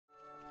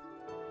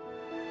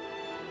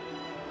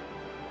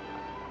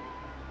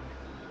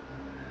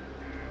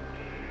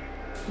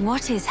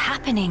What is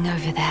happening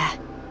over there?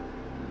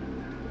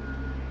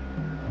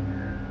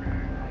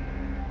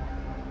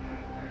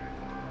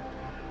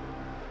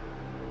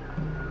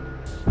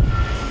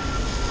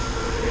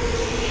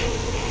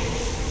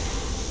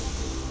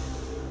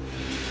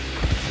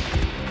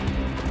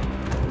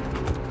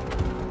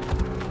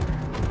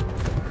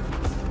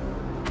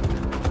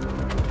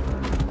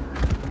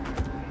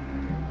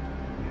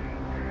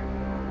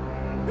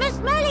 Miss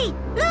Melly,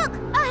 look!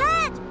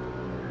 Ahead!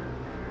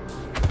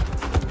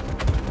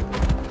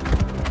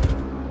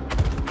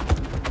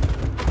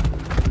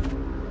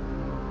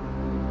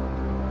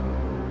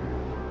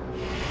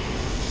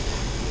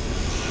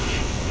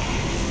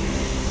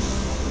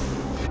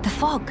 The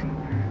fog.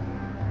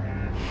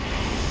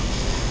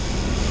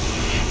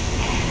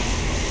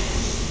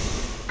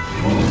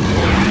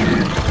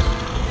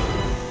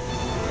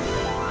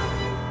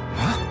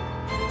 Huh?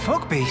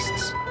 Fog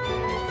beasts?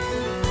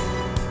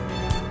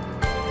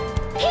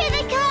 Here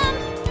they come!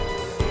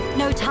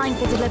 No time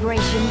for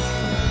deliberations.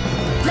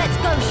 Let's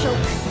go,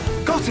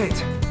 Shulk. Got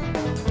it!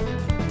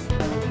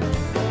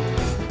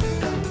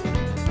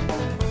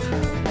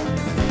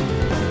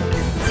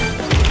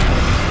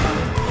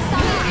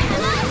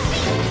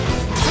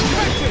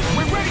 Detective,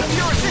 we're ready for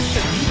your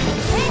assistance!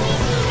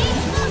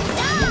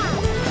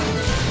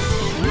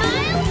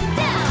 Miles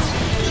down!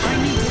 I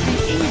need to be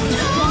even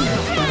stronger.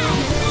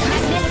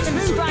 Magnificent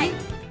strike.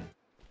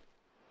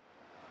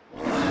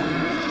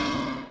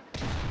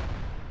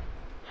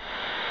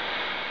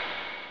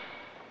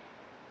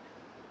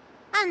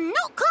 And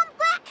not come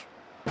back?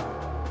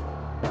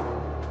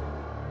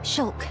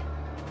 Shulk.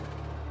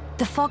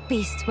 The fog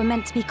beasts were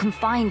meant to be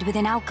confined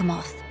within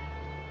Alchemoth.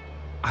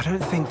 I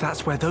don't think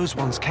that's where those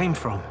ones came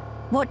from.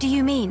 What do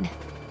you mean?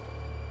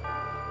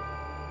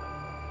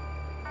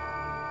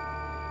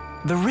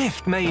 The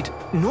rift made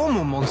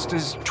normal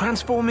monsters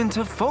transform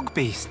into fog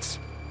beasts.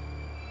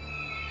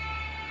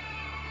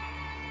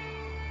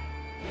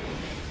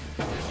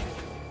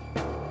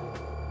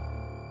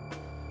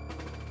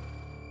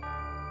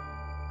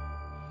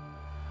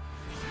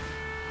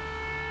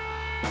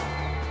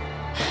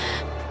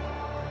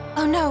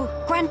 Oh no,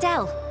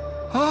 Grandel!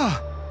 Ah!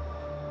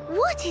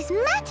 What is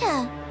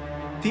matter?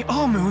 The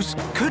Armus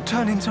could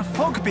turn into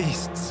fog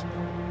beasts.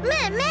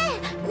 Meh,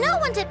 no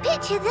one to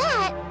picture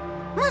that.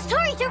 Must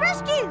hurry to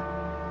rescue.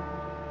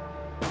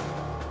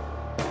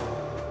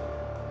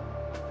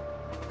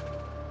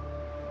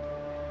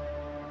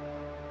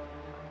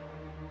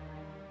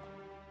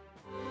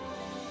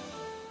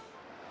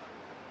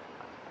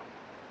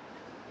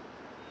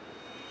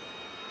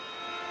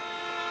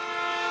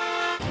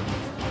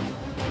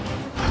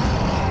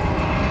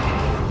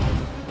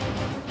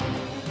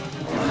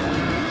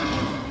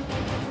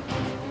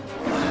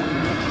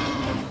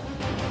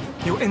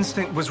 Your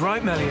instinct was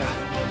right, Melia.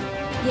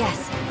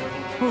 Yes,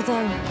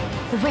 although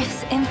the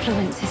rift's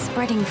influence is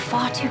spreading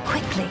far too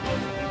quickly.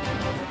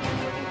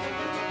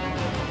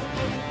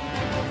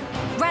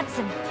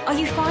 Radson, are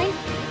you fine?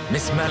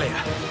 Miss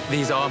Melia,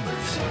 these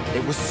armors,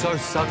 it was so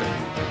sudden.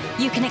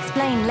 You can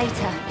explain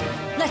later.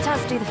 Let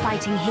us do the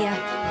fighting here.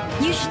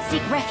 You should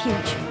seek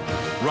refuge.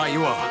 Right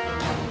you are.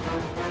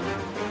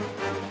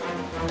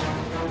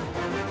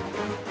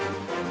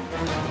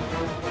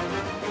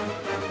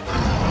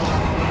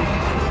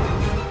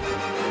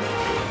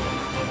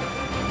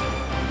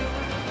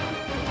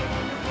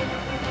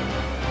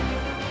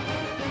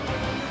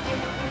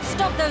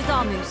 Stop those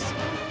Armus.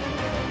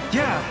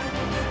 Yeah.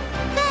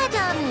 Bad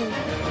Army.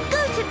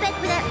 Go to bed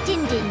without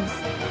din-dins.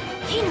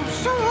 Kino,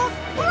 show off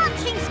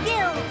watching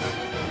skills.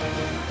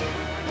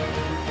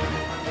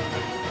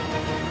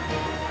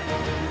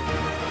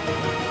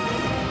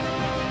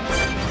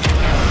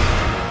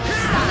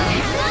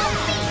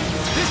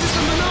 This is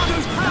the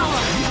Monado's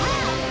power!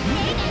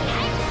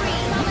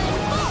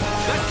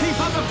 Let's keep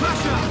up the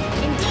pressure!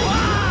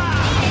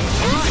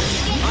 Right,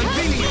 I'm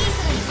feeling it!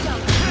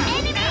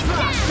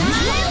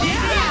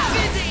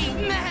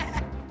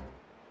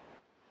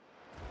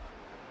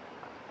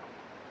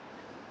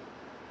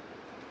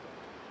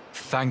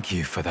 Thank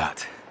you for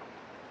that.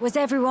 Was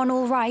everyone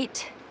all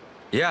right?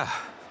 Yeah,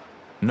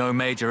 no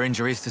major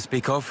injuries to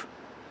speak of.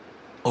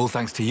 All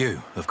thanks to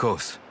you, of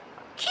course.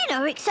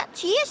 Kino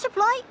accepts a year's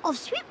supply of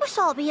sweet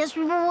wasabi as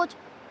reward.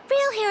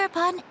 Real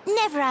Heropun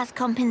never has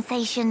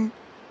compensation.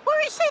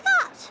 Where it say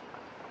that?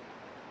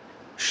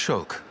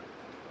 Shulk,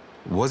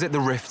 was it the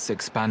rift's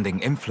expanding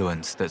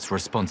influence that's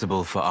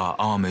responsible for our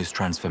Armu's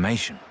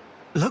transformation?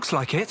 Looks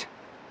like it.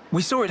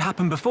 We saw it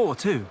happen before,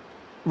 too.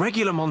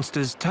 Regular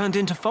monsters turned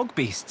into fog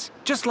beasts,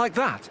 just like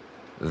that.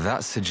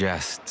 That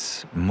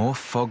suggests more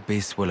fog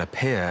beasts will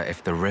appear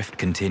if the rift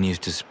continues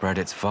to spread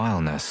its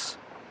vileness.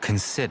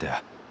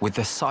 Consider, with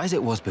the size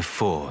it was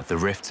before, the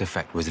rift's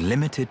effect was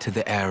limited to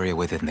the area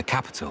within the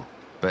capital.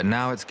 But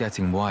now it's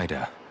getting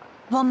wider.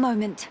 One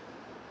moment.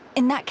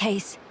 In that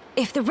case,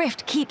 if the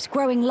rift keeps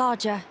growing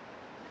larger...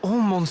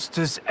 All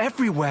monsters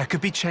everywhere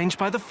could be changed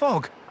by the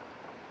fog.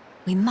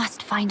 We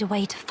must find a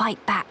way to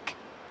fight back.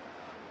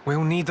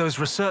 We'll need those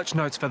research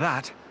notes for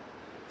that.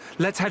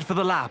 Let's head for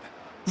the lab.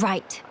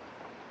 Right.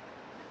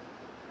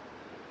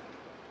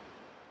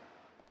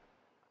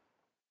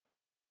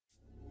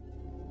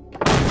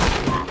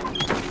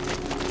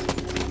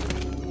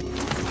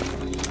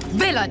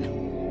 Villain!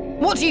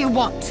 What do you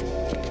want?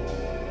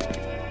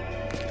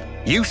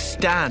 You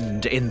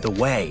stand in the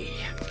way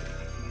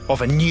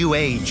of a new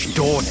age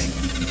dawning.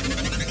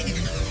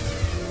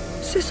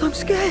 Sis, I'm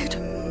scared.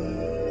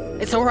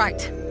 It's all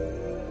right.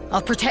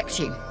 I'll protect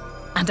you.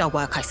 And I'll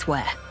work, I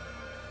swear.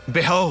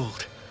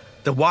 Behold,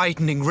 the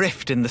widening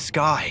rift in the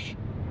sky.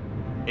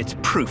 It's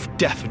proof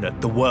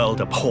definite the world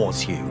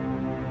abhors you.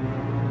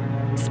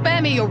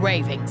 Spare me your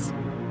ravings.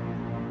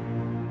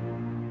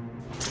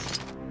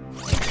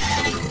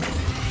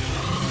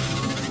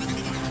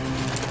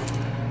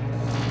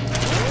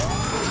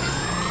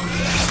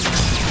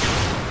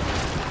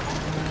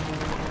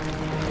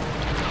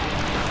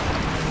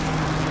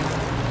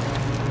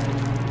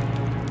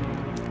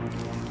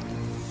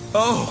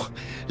 Oh,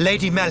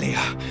 Lady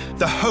Melia,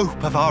 the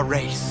hope of our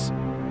race.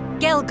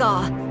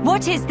 Gelgar,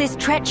 what is this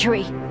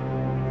treachery?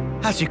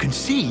 As you can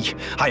see,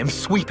 I am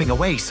sweeping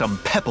away some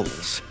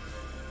pebbles.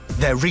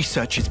 Their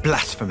research is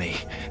blasphemy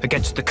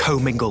against the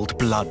commingled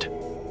blood.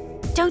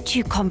 Don't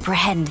you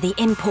comprehend the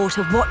import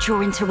of what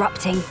you're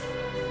interrupting?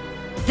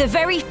 The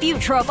very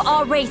future of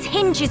our race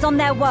hinges on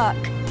their work.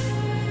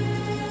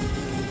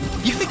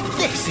 You think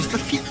this is the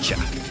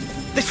future?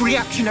 This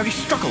reactionary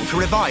struggle to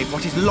revive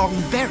what is long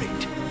buried?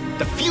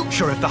 The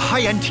future of the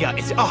High-Entia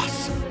is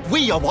us.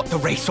 We are what the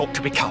race ought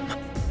to become.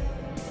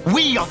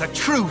 We are the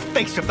true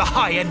face of the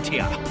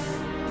High-Entia.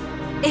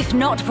 If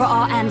not for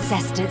our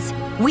ancestors,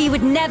 we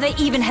would never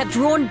even have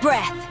drawn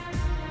breath.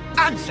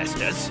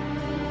 Ancestors?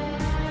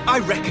 I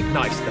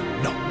recognize them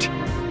not.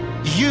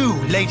 You,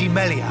 Lady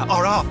Melia,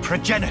 are our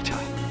progenitor.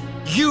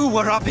 You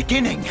were our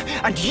beginning,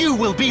 and you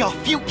will be our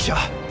future.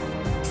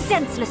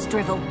 Senseless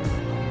drivel.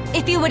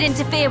 If you would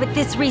interfere with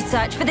this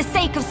research for the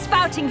sake of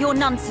spouting your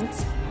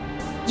nonsense,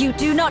 you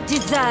do not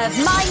deserve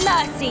my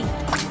mercy!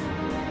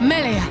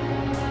 Melia!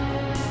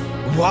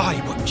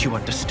 Why won't you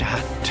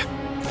understand?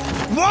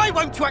 Why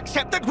won't you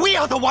accept that we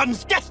are the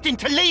ones destined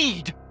to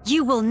lead?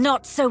 You will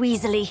not so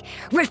easily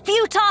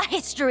refute our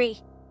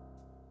history!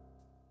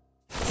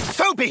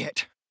 So be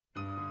it!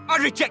 I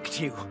reject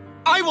you.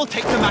 I will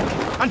take the mantle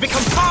and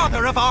become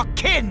father of our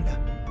kin!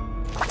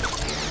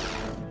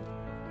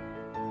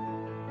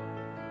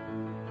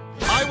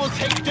 I will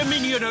take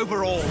dominion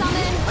over all,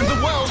 and the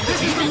world will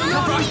be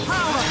Christ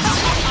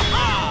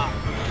power!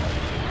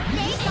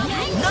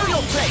 Know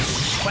your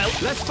place! Well,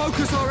 Let's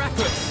focus our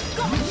efforts.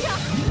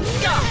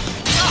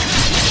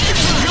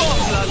 your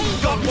blood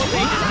got what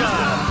they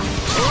deserve!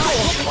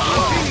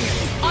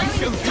 I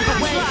shall do the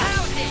way!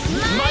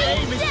 My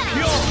aim is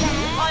pure!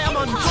 I am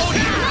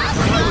undaunted!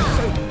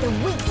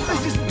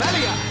 This is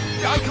Melia!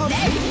 I can't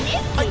see.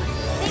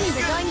 Things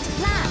are going to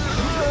plan.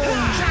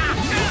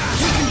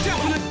 We can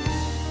definitely...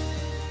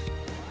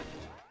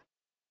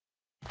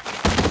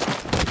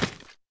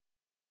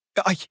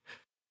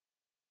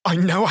 I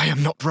know I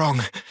am not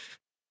wrong.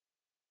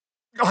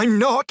 I'm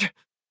not.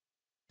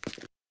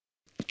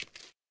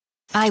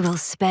 I will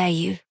spare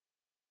you.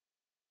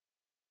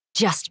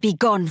 Just be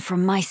gone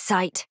from my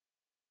sight.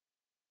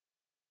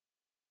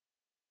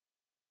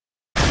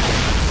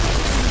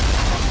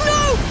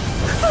 No!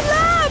 The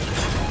lab!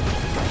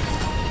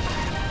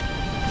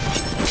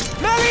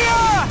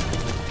 Melia!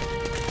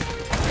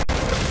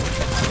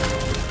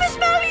 Miss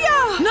Melia!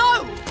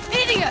 No!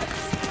 Idiots!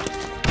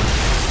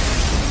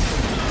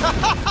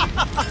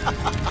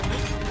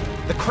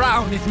 The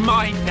crown is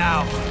mine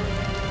now.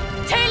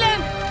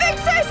 Talon! Vic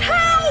says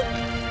help!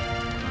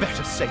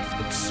 Better safe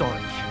than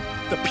sorry.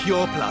 The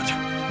pure blood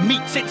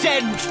meets its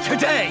end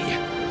today.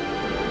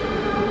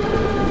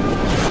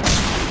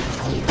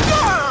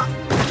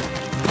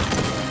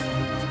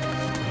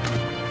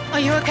 Are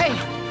you okay,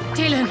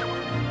 Talon?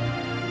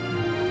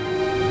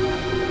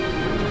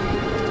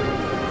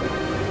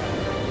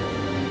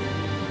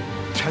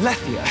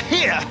 Telethia,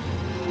 here!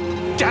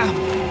 Damn!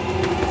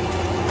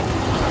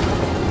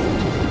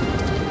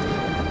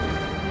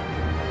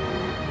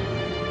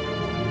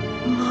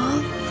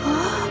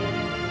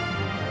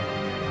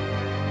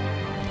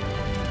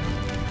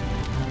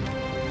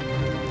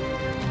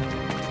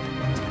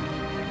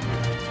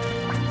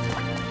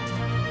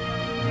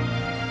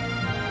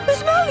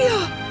 Miss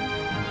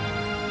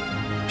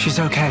Melia! She's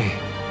okay.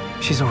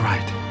 She's all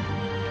right.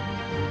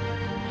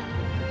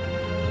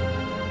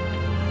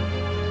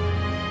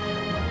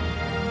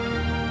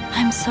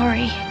 I'm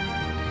sorry.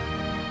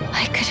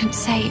 I couldn't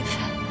save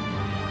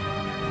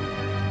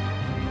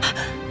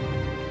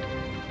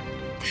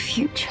the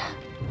future.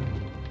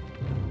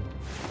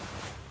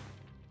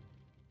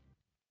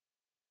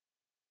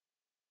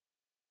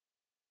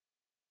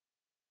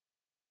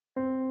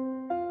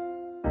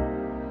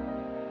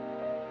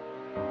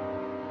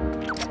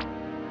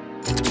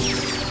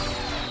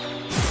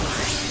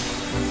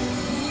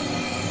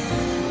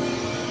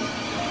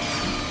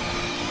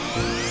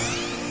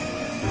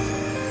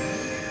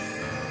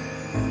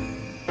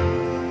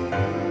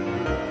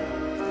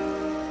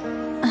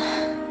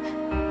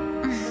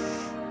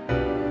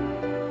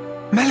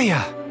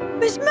 Melia!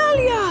 Miss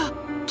Melia!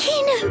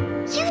 Kino,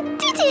 you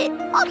did it!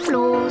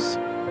 Applause.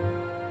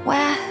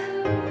 Where?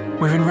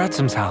 We're in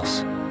Ransom's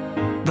house.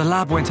 The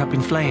lab went up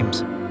in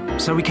flames.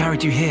 So we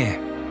carried you here.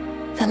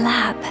 The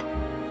lab.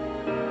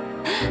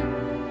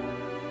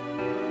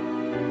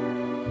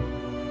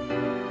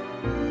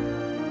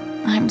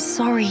 I'm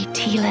sorry,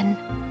 Teelan.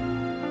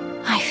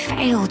 I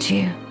failed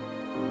you.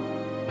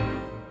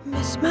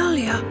 Miss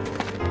Melia.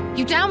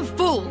 You damn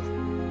fool!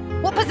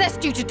 What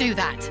possessed you to do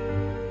that?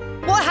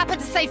 What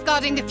happened to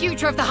safeguarding the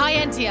future of the High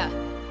Entia?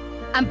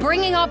 And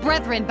bringing our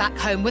brethren back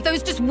home, were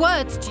those just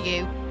words to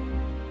you?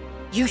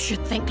 You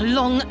should think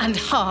long and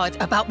hard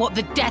about what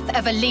the death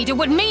of a leader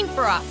would mean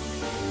for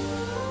us!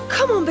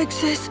 Come on, big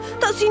sis.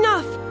 That's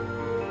enough.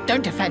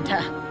 Don't defend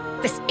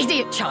her. This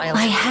idiot child.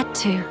 I had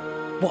to.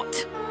 What?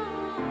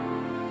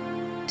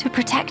 To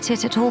protect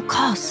it at all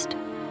cost.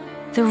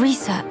 The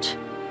research.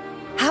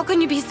 How can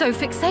you be so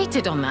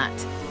fixated on that?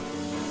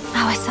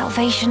 Our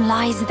salvation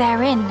lies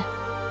therein.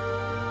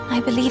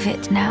 I believe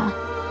it now.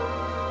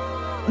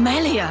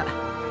 Melia!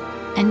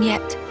 And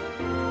yet,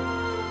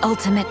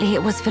 ultimately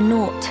it was for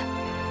naught.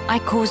 I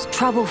caused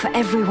trouble for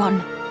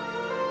everyone.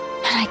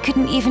 And I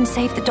couldn't even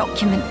save the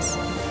documents.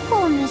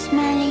 Poor Miss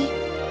Melly.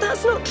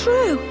 That's not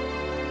true.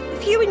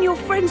 If you and your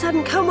friends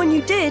hadn't come when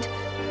you did,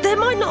 there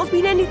might not have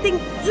been anything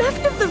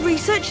left of the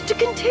research to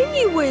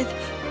continue with.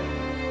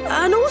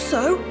 And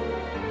also,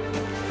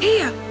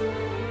 here.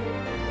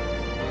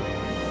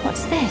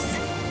 What's this?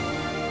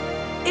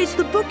 It's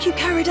the book you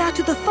carried out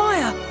of the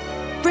fire.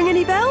 Ring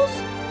any bells?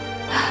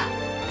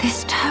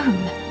 This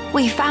tome.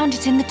 We found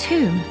it in the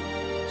tomb.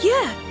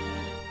 Yeah.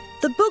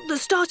 The book that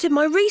started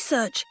my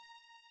research.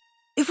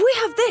 If we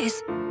have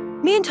this,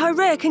 me and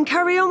Tyrea can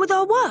carry on with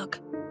our work.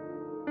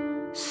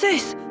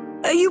 Sis,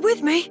 are you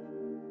with me?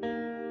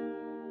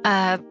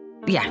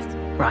 Yeah,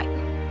 right.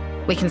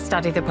 We can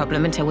study the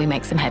problem until we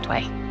make some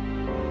headway.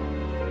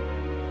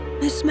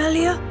 Miss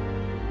Melia,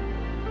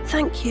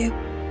 thank you.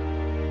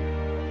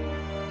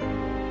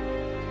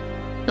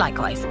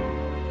 Likewise.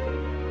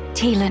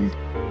 Teelan.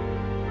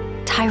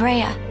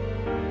 Tyrea.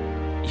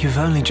 You've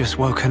only just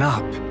woken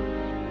up.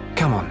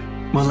 Come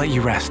on, we'll let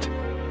you rest.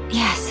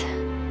 Yes.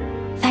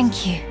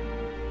 Thank you.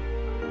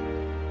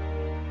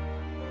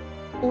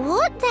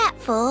 What that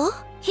for?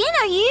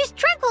 Use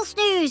Tranquil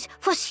Snooze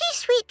for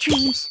sweet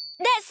dreams.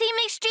 That seemed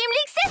extremely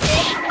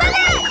excessive,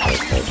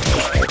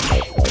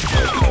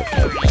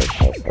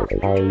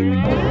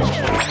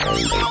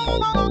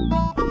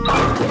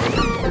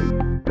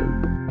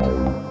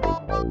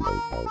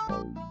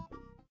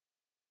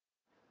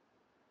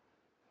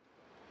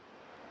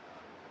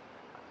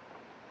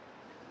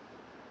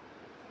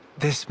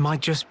 This might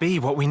just be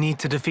what we need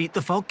to defeat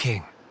the Fog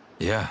King.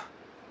 Yeah.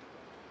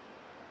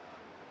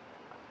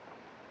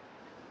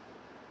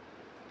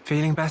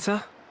 Feeling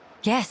better?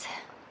 Yes.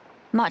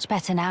 Much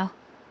better now.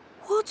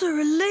 What a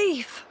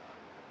relief.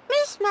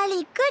 Miss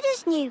Melly good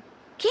as new.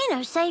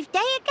 Kino saved day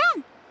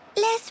again.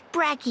 Less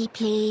braggy,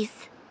 please.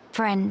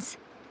 Friends,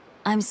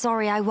 I'm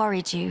sorry I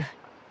worried you.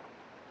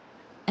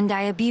 And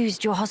I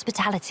abused your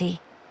hospitality.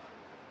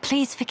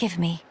 Please forgive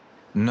me.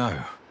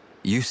 No.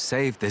 You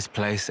saved this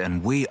place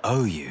and we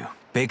owe you.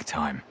 Big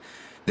time.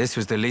 This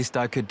was the least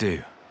I could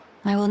do.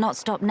 I will not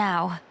stop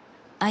now.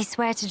 I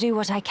swear to do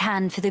what I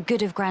can for the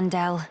good of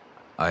Grandel.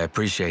 I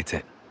appreciate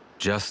it.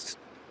 Just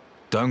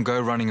don't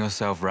go running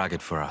yourself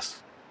ragged for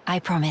us. I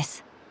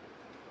promise.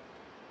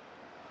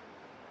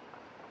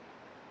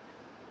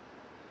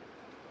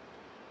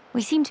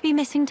 We seem to be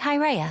missing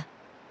Tyrea.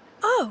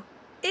 Oh,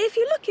 if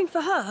you're looking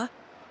for her,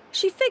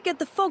 she figured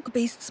the fog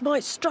beasts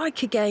might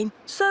strike again,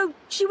 so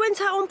she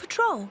went out on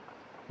patrol.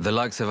 The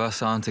likes of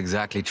us aren't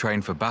exactly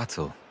trained for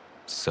battle,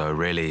 so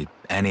really,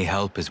 any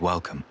help is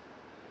welcome.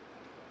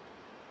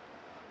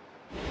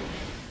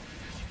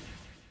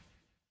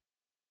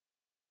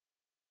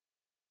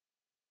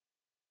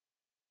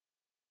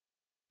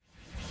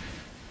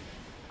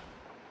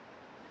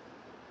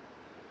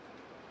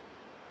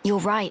 You're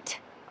right.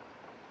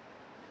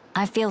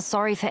 I feel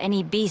sorry for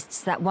any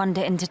beasts that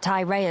wander into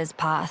Tyrea's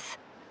path.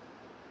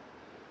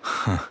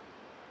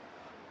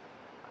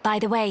 By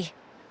the way,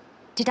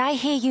 did I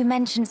hear you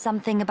mention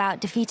something about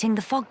defeating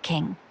the Fog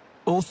King?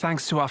 All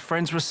thanks to our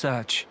friend's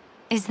research.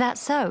 Is that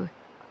so?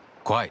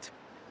 Quite.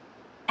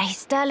 A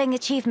sterling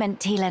achievement,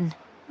 Teelan.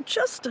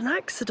 Just an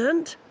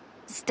accident.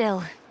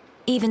 Still,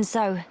 even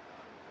so,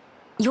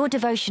 your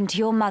devotion to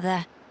your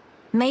mother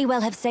may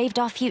well have saved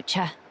our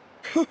future.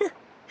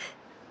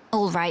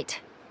 All right.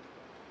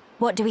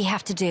 What do we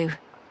have to do?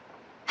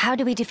 How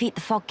do we defeat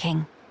the Fog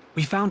King?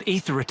 We found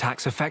ether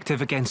attacks effective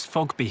against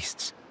fog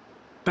beasts,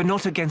 but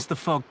not against the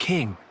Fog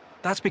King.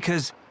 That's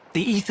because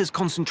the ether's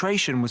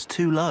concentration was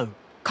too low.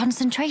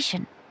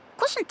 Concentration?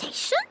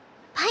 Concentration?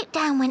 Pipe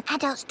down when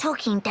adults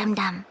talking,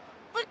 dum-dum.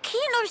 But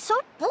Kino's so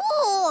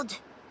bored.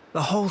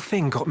 The whole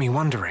thing got me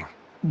wondering,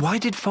 why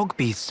did fog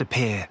beasts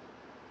appear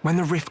when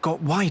the rift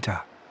got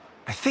wider?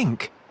 I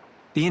think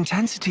the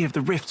intensity of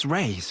the rift's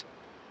rays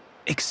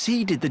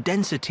exceeded the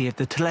density of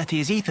the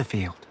Telethia's ether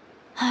field.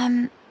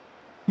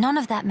 None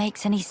of that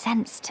makes any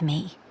sense to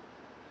me.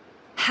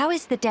 How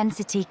is the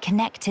density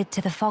connected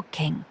to the Fog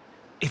King?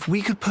 If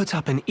we could put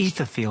up an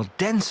ether field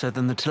denser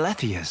than the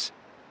Telethia's,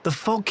 the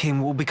Fog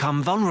King will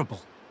become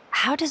vulnerable.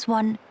 how does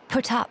one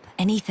put up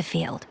an ether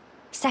field?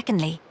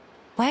 Secondly,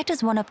 where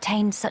does one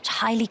obtain such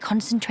highly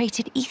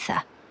concentrated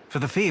ether? For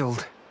the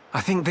field,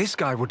 I think this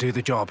guy will do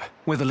the job,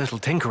 with a little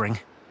tinkering.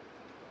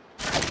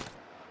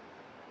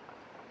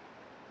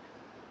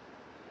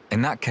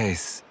 In that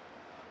case,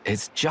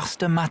 it's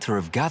just a matter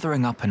of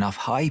gathering up enough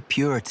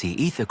high-purity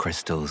ether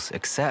crystals,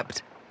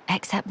 except...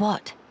 Except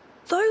what?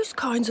 Those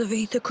kinds of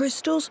ether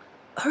crystals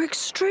are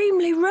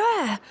extremely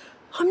rare.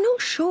 I'm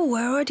not sure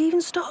where I'd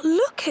even start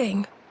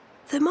looking.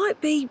 There might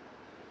be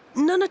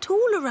none at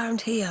all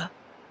around here.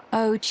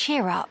 Oh,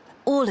 cheer up,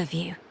 all of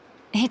you.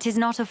 It is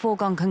not a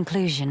foregone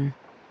conclusion.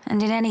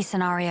 And in any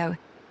scenario,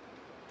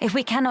 if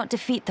we cannot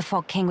defeat the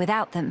Fog King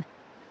without them,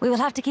 we will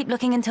have to keep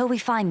looking until we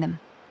find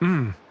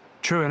them.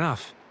 True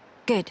enough.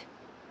 Good.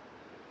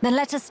 Then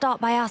let us start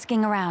by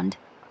asking around.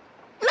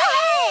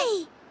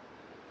 Hey!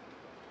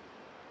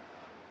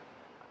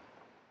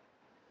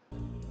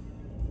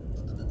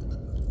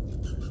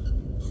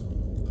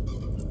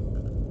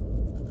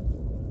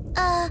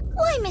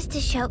 Why Mr.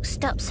 Shulk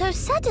stopped so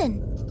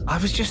sudden? I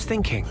was just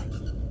thinking.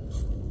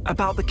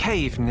 About the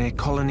cave near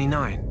Colony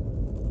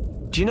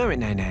 9. Do you know it,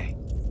 Nene?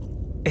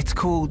 It's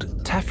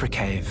called Tephra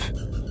Cave.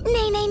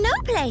 Nene no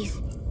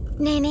place.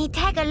 Nene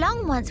tag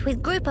along once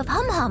with group of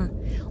hum-hum.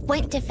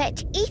 Went to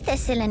fetch ether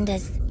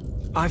cylinders.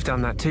 I've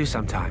done that too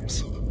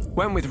sometimes.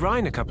 Went with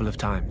Ryan a couple of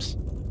times.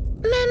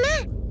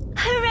 Mama!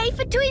 Hooray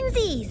for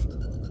twinsies!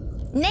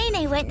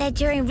 Nene went there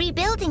during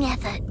rebuilding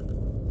effort.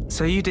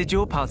 So you did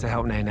your part to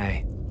help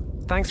Nene.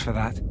 Thanks for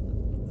that.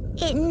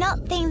 It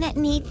not thing that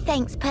need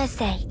thanks per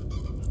se.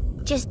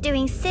 Just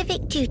doing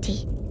civic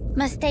duty.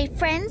 Must stay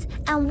friends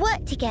and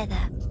work together.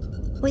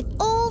 With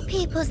all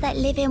peoples that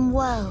live in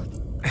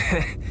world.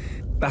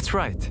 That's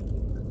right.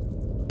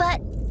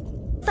 But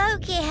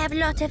folk here have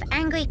lot of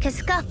angry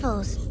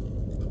scuffles.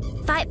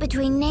 Fight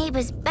between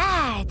neighbors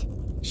bad.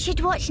 Should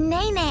watch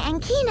Nene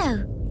and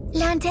Kino.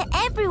 Learn to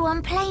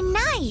everyone play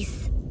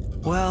nice.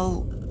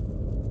 Well,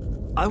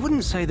 I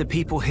wouldn't say the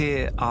people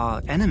here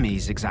are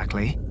enemies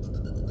exactly.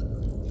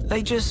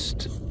 They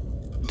just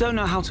don't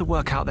know how to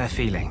work out their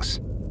feelings.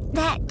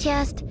 That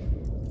just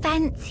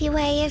fancy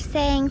way of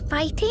saying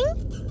fighting?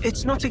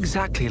 It's not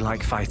exactly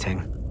like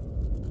fighting.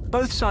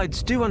 Both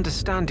sides do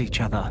understand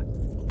each other,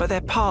 but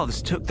their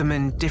paths took them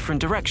in different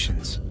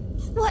directions.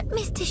 What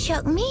Mr.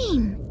 Shulk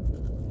mean?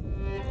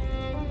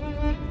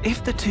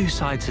 If the two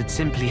sides had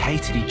simply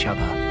hated each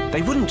other,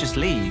 they wouldn't just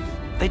leave.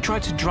 They'd try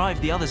to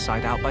drive the other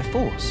side out by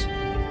force.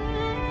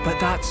 But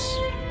that's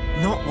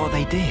not what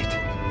they did.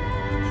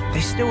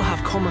 They still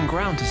have common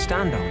ground to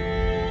stand on.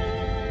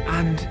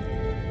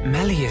 And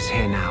Melly is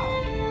here now.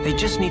 They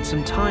just need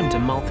some time to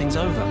mull things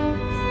over.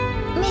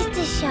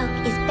 Mr.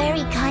 Shulk is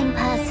very kind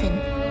person.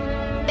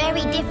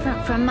 Very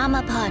different from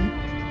Mama Pon.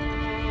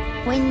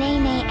 When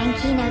Nene and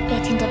Kino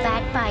get into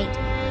bad fight,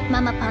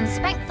 Mama Pon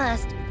spank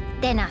first,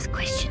 then ask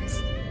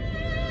questions.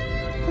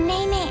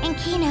 Nene and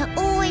Kino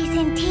always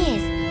in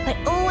tears, but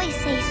always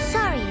say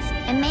sorries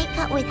and make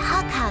up with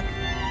hug.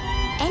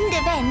 End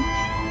of end,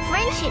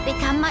 friendship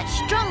become much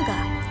stronger.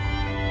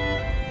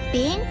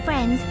 Being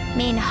friends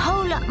mean a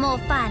whole lot more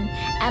fun,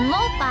 and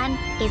more fun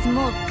is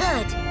more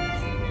good.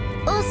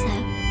 Also,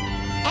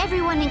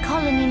 everyone in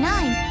Colony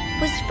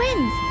 9 was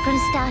friends from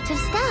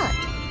start.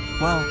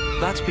 Well,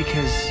 that's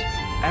because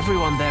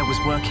everyone there was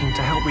working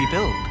to help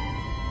rebuild.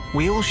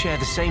 We all share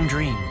the same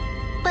dream.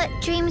 But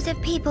dreams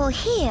of people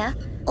here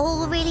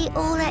all really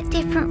all that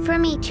different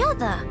from each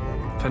other.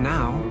 For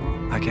now,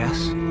 I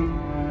guess.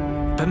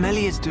 But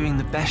Melly is doing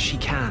the best she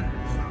can,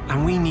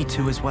 and we need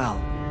to as well.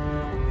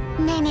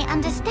 Nene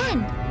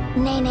understand.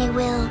 Nene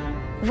will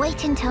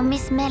wait until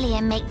Miss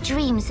Melia make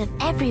dreams of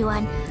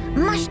everyone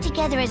mushed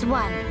together as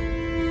one.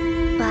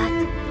 But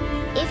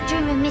if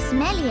dream of Miss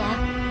Melia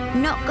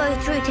not go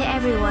through to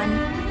everyone,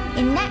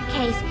 in that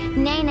case,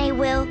 Nene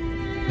will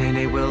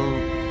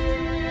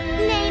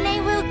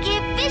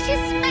give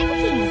vicious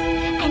spankings,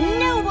 and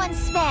no one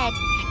spared,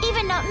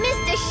 even not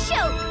Mr.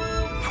 Shulk.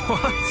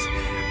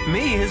 What?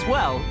 Me as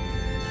well?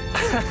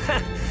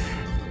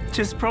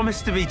 Just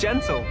promise to be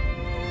gentle.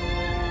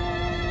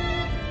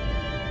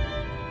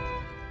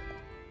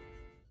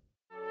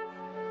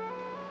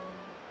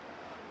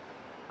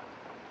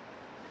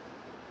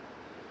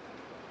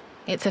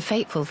 It's a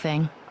fateful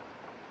thing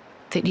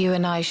that you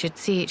and I should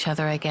see each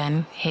other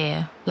again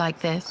here, like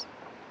this.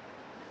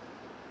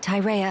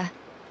 Tyrea,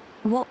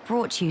 what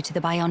brought you to the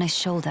Bionis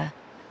shoulder?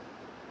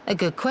 A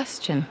good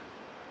question.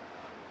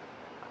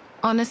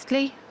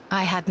 Honestly,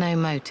 I had no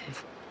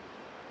motive.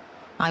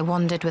 I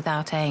wandered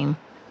without aim,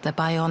 the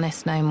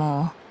Bionis no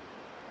more.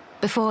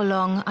 Before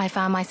long, I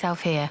found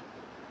myself here.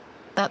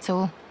 That's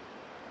all.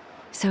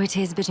 So it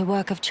is but a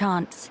work of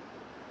chance.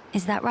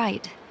 Is that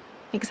right?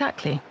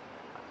 Exactly.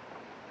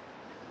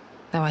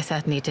 Though I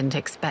certainly didn't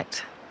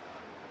expect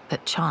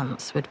that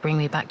chance would bring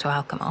me back to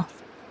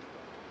Alchemoth.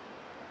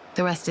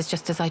 The rest is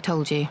just as I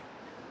told you.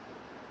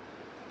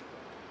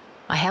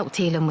 I helped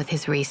Elam with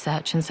his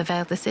research and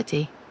surveilled the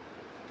city,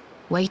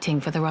 waiting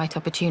for the right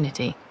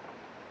opportunity.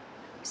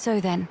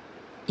 So then,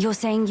 you're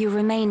saying you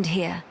remained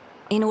here,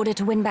 In order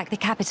to win back the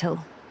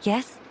capital,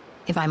 yes?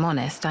 If I'm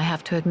honest, I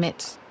have to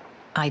admit,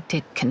 I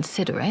did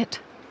consider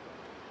it.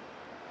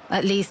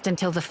 At least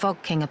until the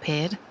Fog King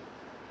appeared.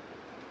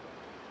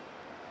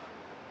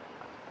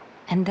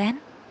 And then?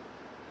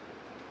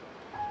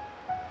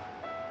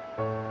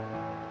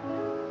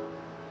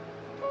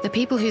 The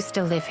people who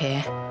still live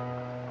here,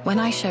 when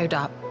I showed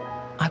up,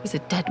 I was a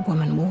dead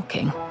woman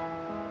walking.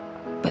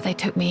 But they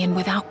took me in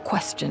without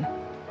question.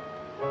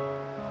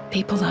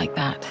 People like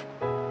that,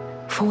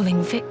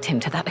 falling victim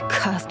to that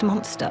accursed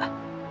monster.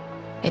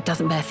 It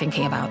doesn't bear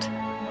thinking about.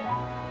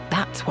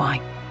 That's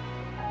why.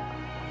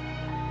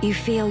 You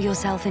feel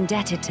yourself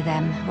indebted to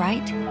them,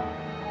 right?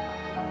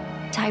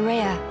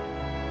 Tyrea,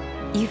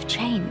 you've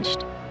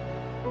changed.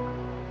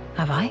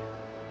 Have I?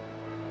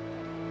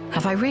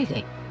 Have I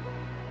really?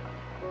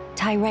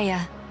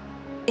 Tyrea,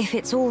 if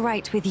it's all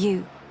right with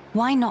you,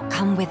 why not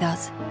come with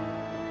us?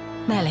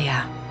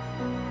 Melia.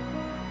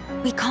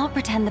 We can't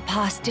pretend the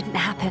past didn't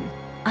happen.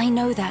 I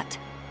know that.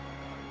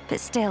 But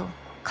still,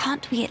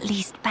 can't we at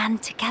least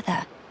band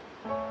together?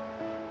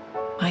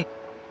 I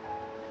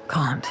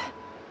can't.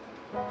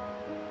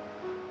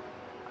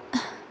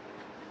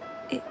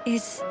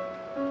 Is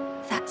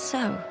that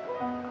so?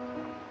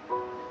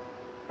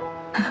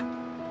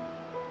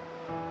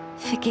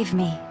 Forgive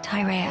me,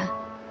 Tyrea.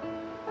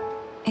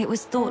 It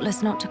was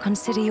thoughtless not to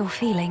consider your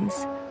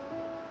feelings.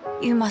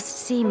 You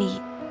must see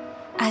me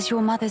as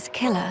your mother's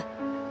killer.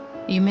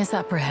 You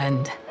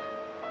misapprehend.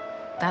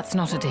 That's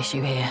not at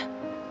issue here.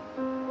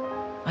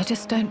 I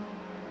just don't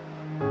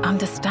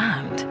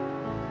understand.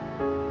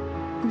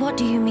 What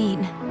do you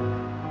mean?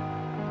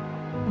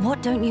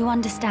 What don't you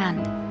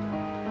understand?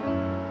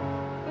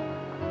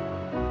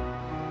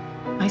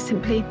 I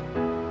simply...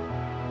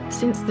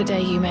 Since the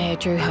day Yumea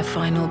drew her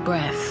final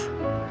breath,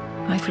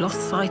 I've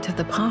lost sight of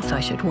the path I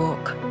should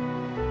walk.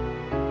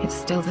 It's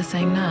still the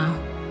same now.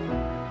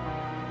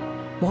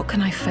 What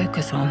can I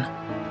focus on?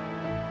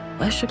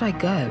 Where should I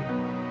go?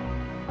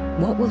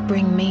 What will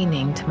bring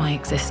meaning to my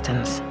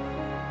existence?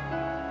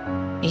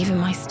 Even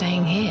my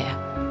staying here,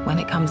 when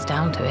it comes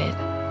down to it,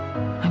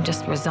 I'm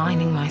just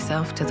resigning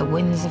myself to the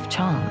winds of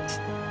chance.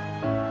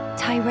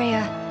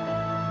 Tyrea,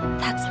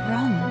 that's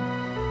wrong.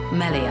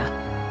 Melia,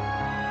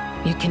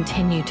 you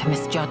continue to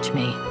misjudge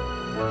me.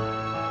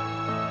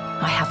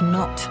 I have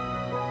not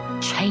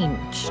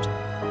changed.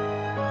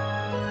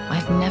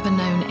 I've never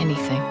known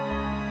anything,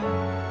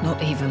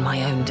 not even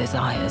my own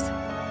desires.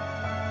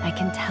 I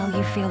can tell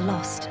you feel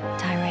lost,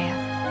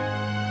 Tyrea.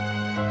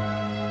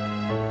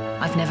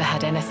 I've never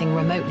had anything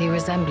remotely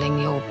resembling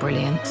your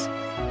brilliance.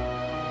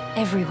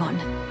 Everyone,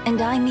 and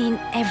I mean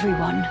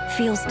everyone,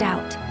 feels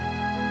doubt.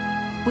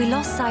 We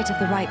lost sight of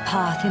the right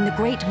path in the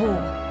Great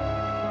War.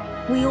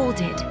 We all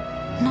did,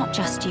 not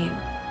just you.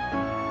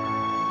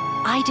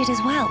 I did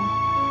as well.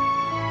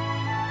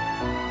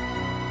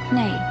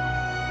 Nay,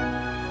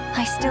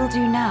 I still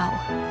do now.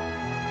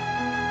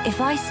 If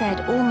I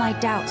said all my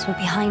doubts were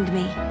behind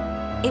me,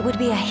 it would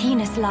be a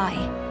heinous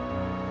lie.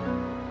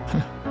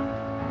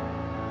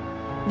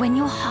 When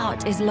your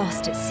heart is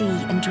lost at sea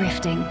and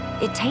drifting,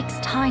 it takes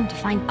time to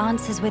find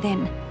answers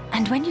within.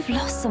 And when you've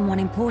lost someone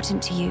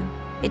important to you,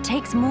 it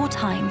takes more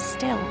time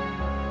still.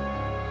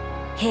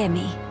 Hear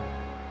me.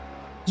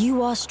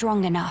 You are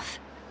strong enough.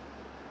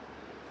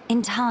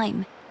 In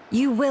time,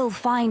 you will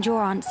find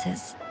your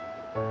answers.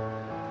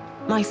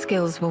 My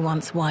skills were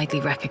once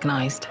widely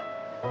recognized,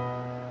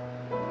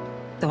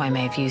 though I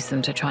may have used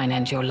them to try and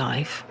end your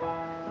life.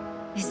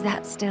 Is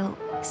that still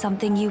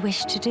something you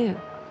wish to do?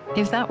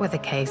 If that were the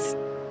case,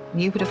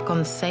 you would have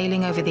gone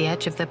sailing over the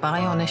edge of the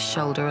Bionis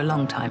shoulder a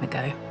long time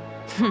ago.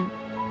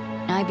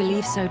 I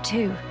believe so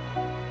too.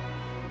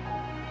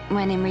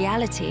 When in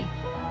reality,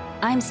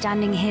 I'm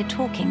standing here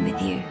talking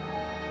with you.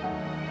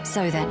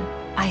 So then,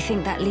 I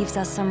think that leaves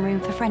us some room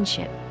for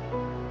friendship.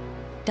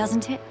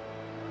 Doesn't it?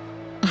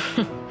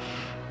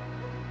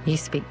 You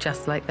speak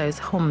just like those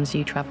Homs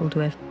you traveled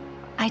with.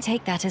 I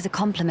take that as a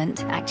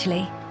compliment,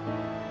 actually.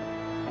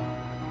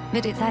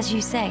 But it's as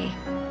you say.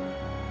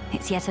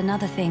 It's yet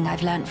another thing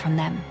I've learned from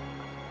them.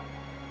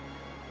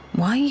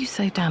 Why are you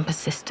so damn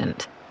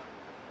persistent?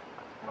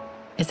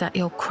 Is that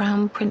your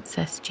crown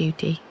princess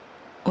duty?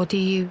 Or do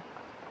you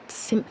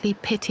simply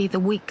pity the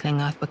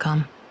weakling I've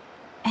become?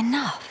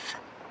 Enough.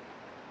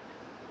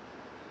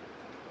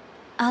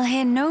 I'll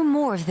hear no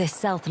more of this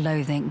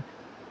self-loathing.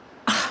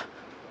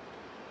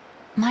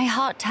 My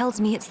heart tells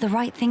me it's the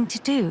right thing to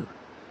do.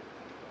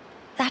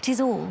 That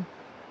is all.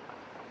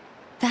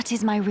 That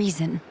is my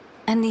reason,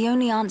 and the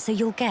only answer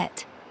you'll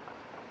get.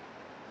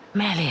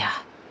 Melia.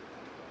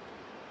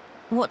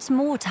 What's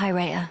more,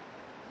 Tyrea?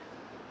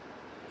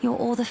 You're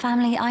all the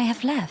family I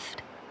have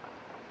left.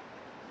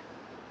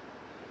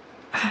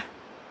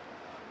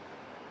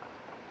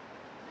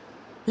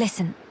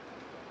 Listen.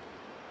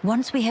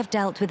 Once we have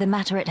dealt with the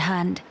matter at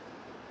hand,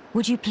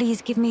 would you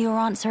please give me your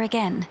answer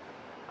again?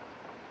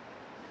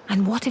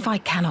 And what if I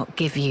cannot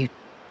give you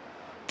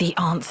the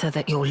answer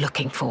that you're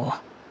looking for?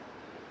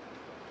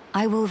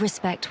 I will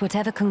respect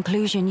whatever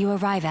conclusion you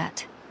arrive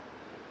at,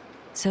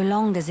 so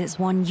long as it's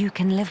one you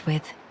can live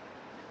with.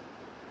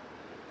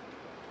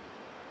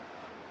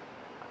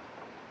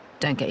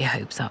 Don't get your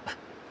hopes up.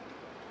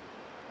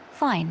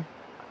 Fine.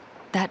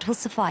 That will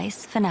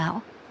suffice for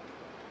now.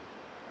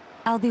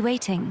 I'll be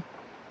waiting,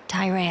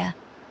 Tyrea.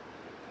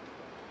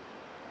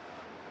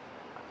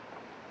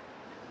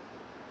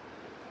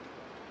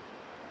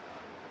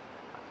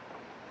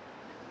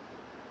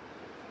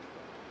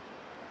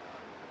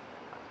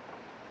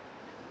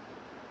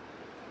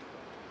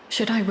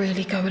 Should I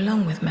really go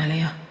along with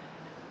Melia?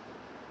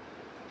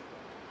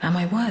 Am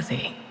I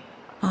worthy?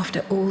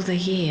 After all the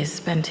years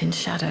spent in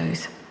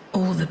shadows,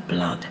 all the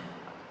blood.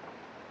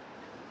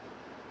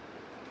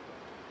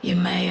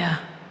 Yumea,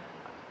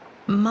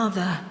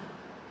 Mother,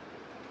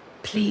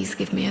 please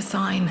give me a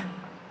sign.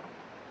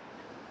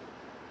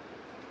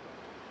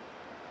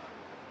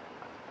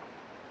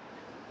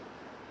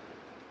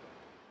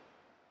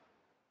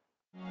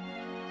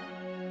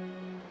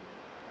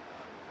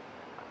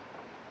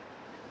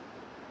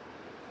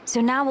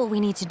 So now all we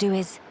need to do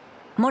is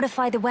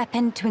modify the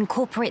weapon to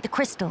incorporate the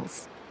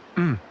crystals.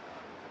 Radsam,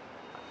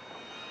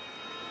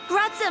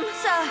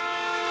 sir!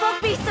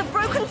 Fog beasts have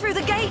broken through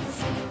the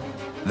gates!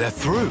 They're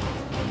through.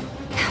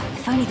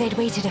 If only they'd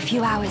waited a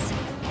few hours.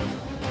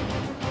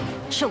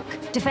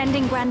 Shulk,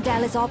 defending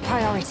Grandel is our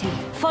priority.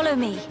 Follow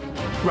me.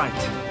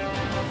 Right.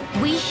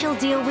 We shall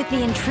deal with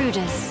the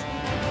intruders.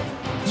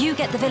 You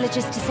get the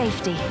villagers to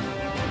safety.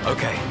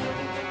 Okay.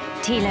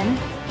 Teelan,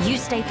 you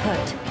stay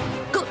put.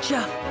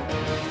 Gotcha!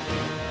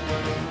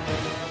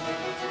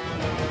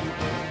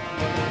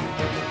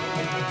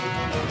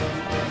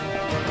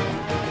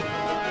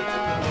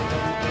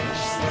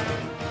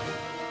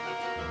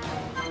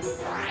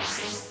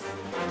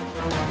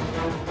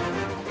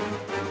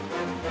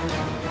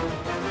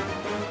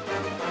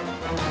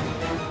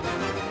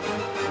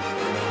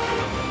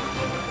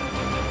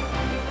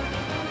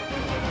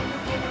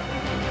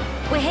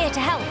 We're here to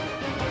help.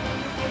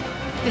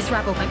 This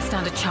rabble won't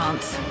stand a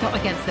chance, not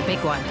against the big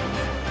one.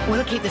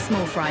 We'll keep the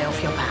small fry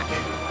off your back.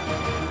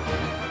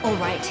 All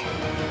right.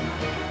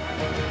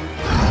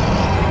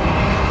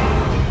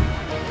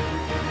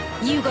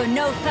 You go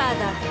no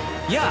further.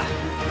 Yeah.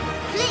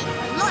 Fleet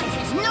for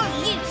life is no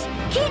use.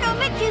 Kino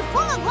make you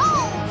full of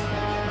holes.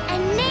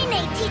 And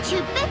Nene teach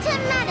you better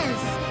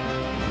manners.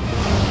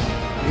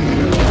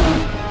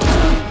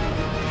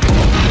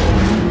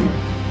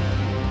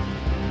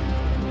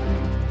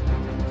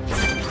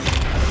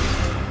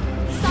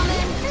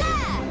 Summon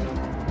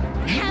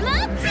flare.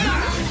 Hammer.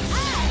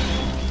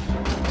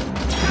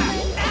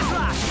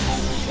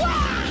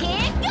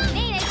 Here goes.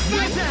 Nene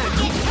stands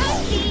to get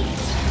toasty.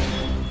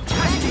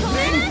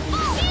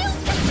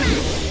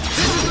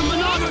 This is the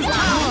Monado's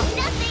power!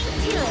 Nothing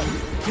to it.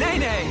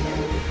 Nene!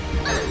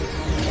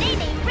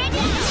 Nene, ready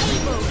and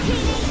able.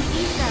 Healing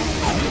ether.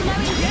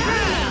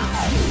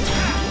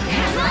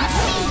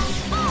 Knowing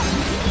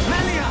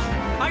Melia!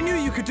 I knew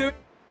you could do it!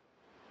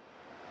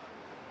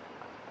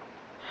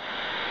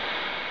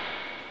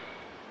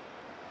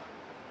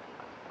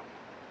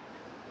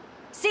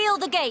 Seal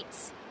the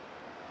gates.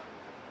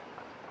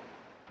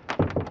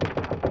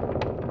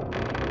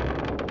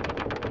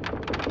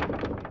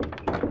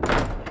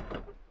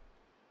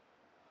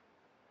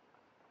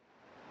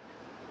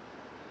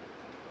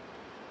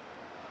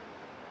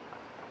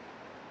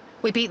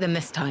 We beat them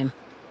this time.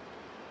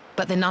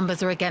 But the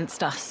numbers are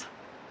against us.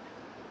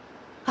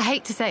 I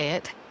hate to say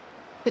it,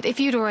 but if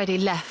you'd already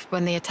left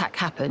when the attack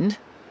happened,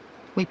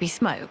 we'd be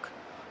smoke.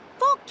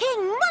 Fog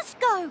King must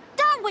go!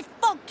 Down with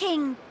Fog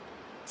King!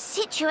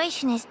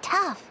 Situation is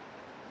tough.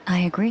 I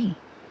agree.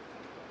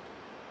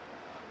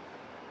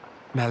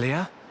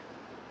 Melia?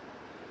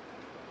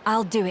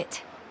 I'll do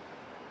it.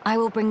 I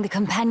will bring the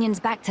companions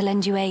back to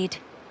lend you aid.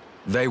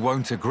 They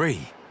won't agree.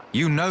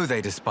 You know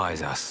they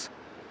despise us.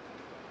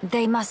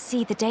 They must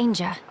see the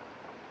danger.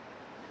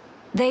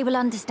 They will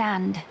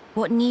understand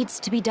what needs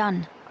to be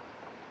done.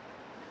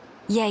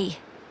 Yea.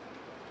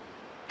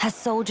 As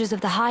soldiers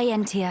of the High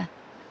Entia,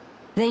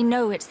 they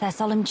know it's their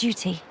solemn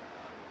duty.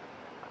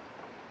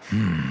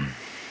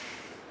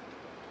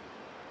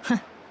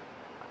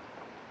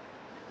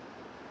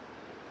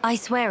 I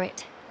swear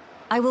it.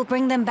 I will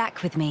bring them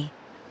back with me.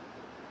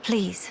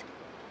 Please.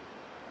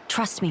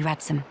 Trust me,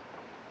 Radsam.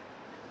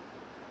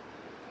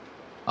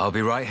 I'll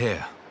be right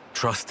here,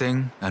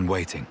 trusting and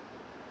waiting.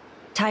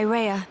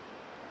 Tyrea,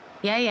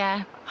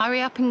 Yeah.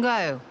 Hurry up and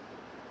go.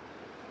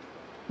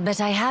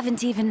 but I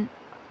haven't even...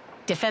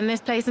 Defend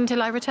this place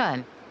until I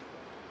return.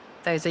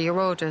 Those are your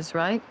orders,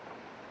 right?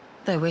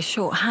 Though we're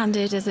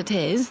short-handed as it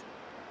is.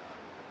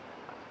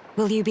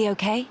 Will you be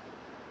okay?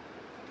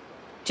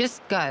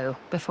 Just go,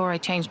 before I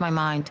change my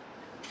mind.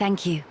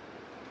 Thank you.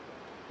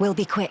 We'll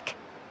be quick.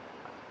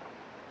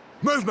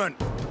 Movement!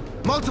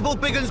 Multiple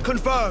big uns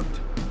confirmed!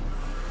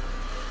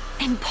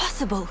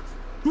 Impossible!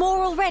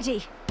 More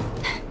already!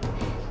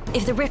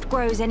 If the rift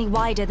grows any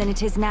wider than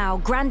it is now,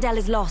 Grandel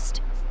is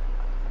lost.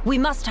 We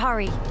must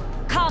hurry.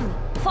 Come,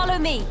 follow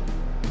me!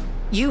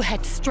 You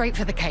head straight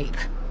for the Cape.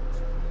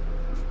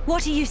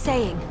 What are you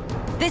saying?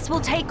 This will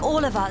take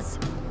all of us.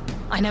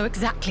 I know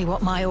exactly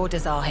what my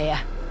orders are here.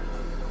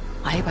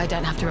 I hope I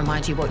don't have to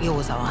remind you what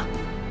yours are.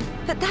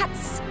 But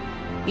that's...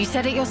 You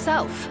said it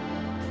yourself.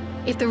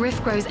 If the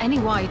rift grows any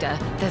wider,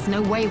 there's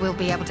no way we'll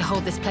be able to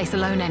hold this place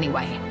alone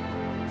anyway.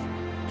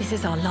 This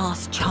is our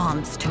last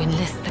chance to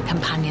enlist the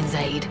Companion's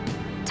aid.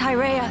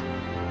 Tyrea.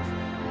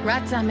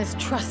 Radzam is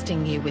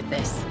trusting you with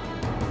this.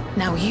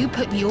 Now you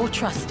put your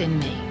trust in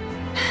me.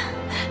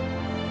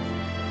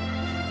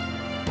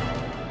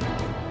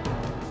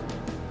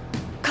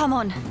 Come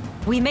on.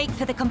 We make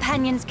for the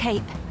Companion's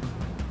Cape.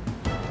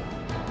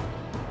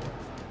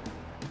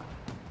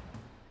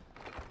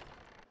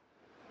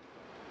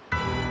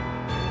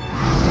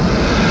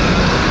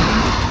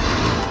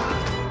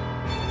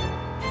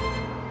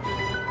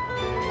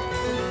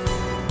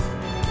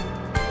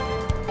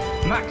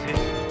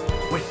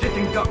 Maxis, we're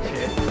sitting ducks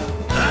here.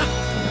 Huh?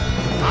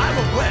 I'm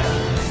aware.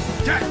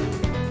 Jack,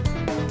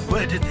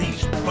 where did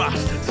these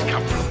bastards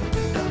come from?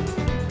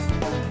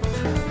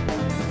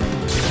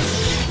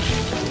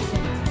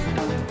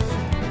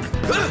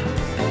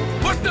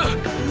 What the?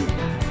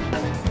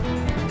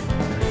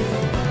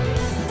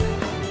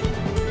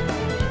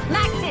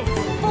 Maxis,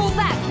 fall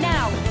back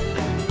now!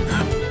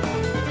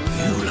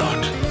 You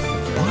lot,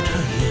 what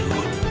are you?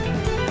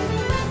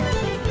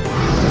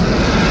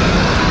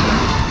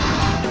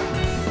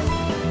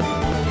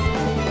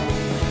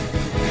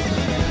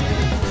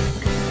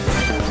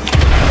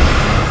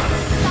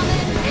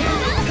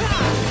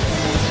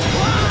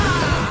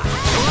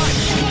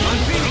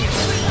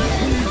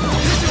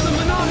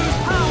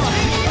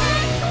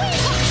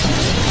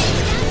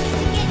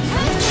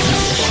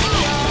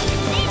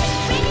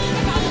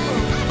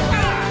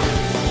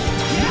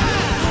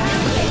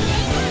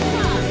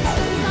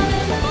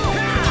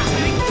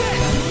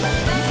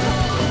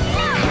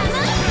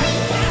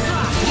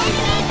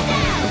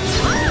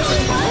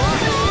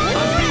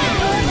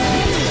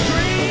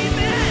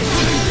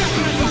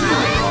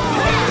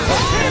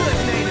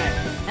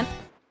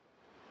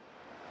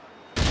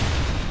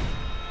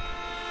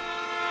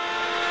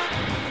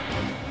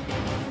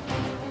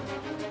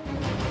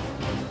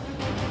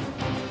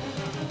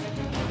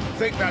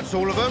 Think that's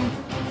all of them?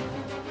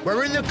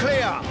 We're in the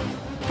clear!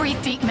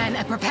 Breathe deep, men,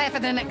 and prepare for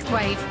the next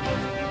wave.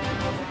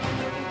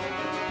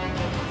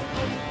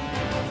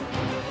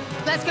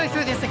 Let's go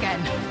through this again.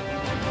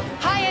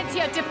 High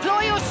Entia,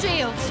 deploy your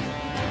shields!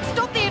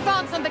 Stop the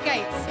advance on the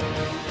gates!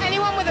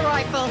 Anyone with a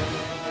rifle,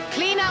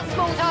 clean out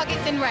small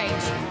targets in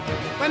range.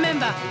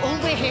 Remember, all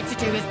we're here to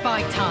do is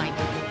buy time.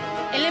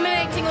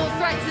 Eliminating all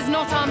threats is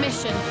not our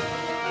mission.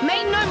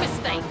 Make no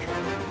mistake.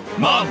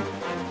 Mom!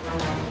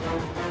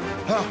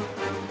 Huh.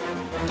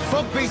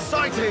 Fogby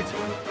sighted!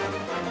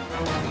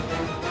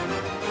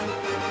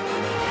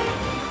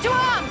 To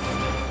arms!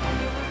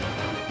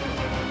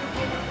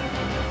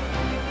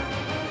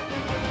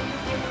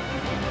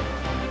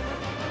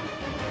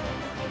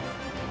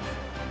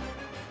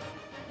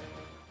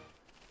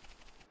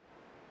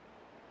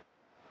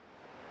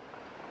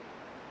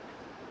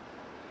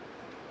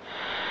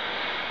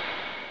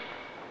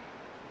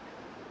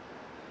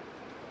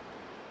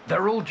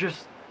 They're all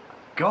just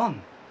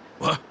gone.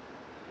 What?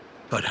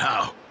 But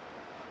how?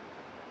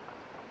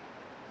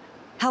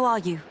 How are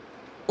you?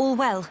 All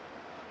well?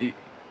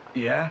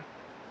 Yeah?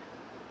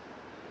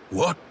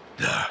 What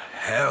the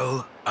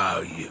hell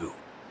are you?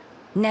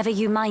 Never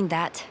you mind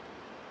that.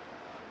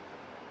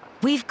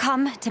 We've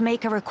come to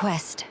make a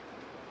request.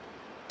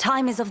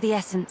 Time is of the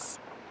essence.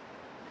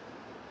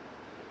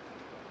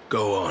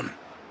 Go on.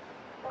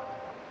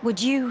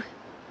 Would you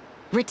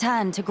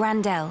return to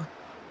Grandel?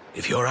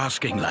 If you're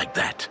asking like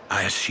that,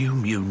 I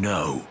assume you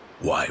know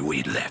why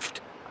we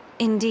left.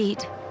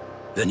 Indeed.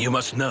 Then you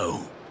must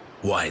know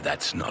why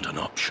that's not an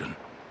option.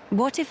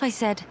 What if I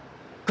said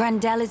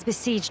Grandel is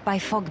besieged by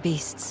fog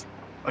beasts?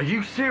 Are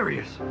you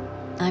serious?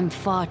 I'm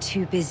far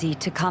too busy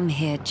to come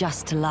here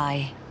just to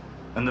lie.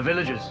 And the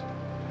villagers?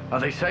 Are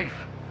they safe?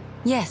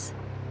 Yes,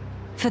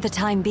 for the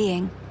time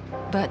being,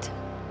 but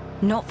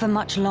not for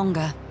much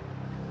longer.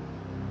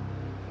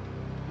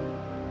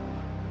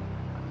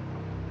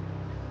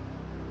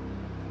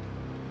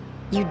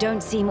 You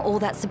don't seem all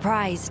that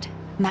surprised,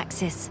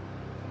 Maxis.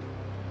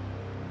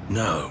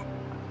 No.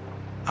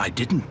 I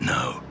didn't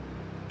know.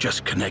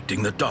 Just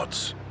connecting the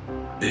dots.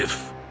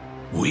 If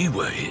we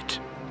were hit,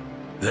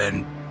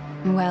 then...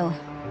 Well,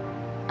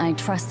 I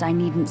trust I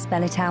needn't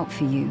spell it out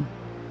for you.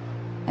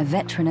 A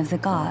veteran of the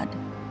Guard.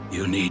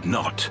 You need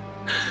not.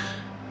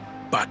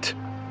 But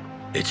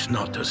it's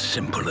not as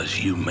simple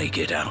as you make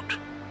it out.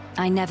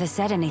 I never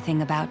said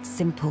anything about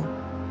simple.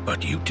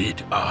 But you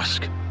did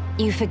ask.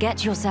 You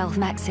forget yourself,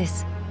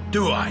 Maxis.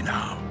 Do I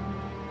now?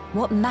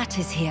 What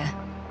matters here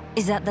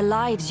is that the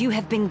lives you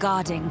have been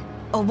guarding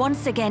are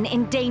once again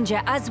in danger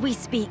as we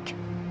speak.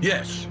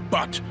 Yes,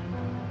 but...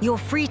 You're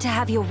free to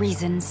have your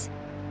reasons,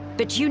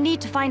 but you need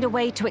to find a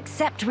way to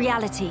accept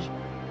reality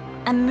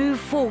and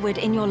move forward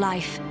in your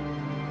life.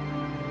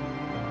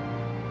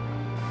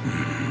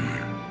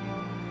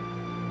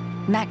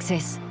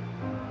 Maxis,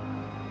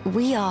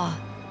 we are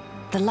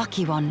the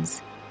lucky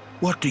ones.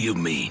 What do you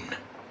mean?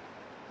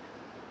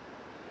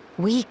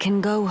 We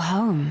can go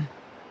home.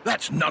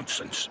 That's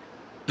nonsense.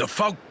 The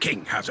Fog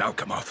King has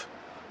Alchemoth.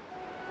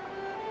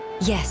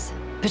 Yes,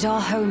 but our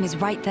home is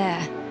right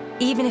there,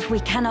 even if we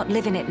cannot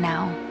live in it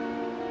now.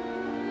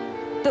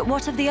 But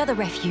what of the other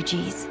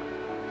refugees?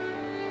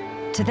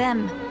 To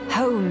them,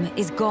 home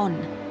is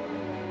gone.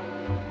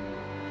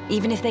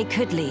 Even if they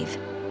could leave,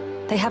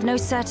 they have no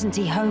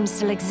certainty home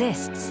still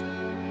exists.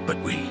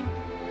 But we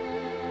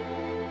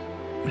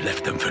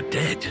left them for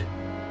dead.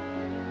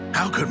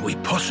 How can we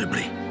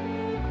possibly?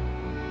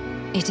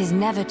 It is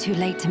never too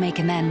late to make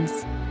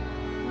amends.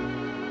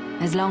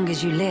 As long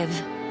as you live.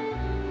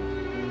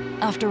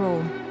 After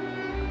all,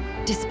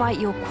 despite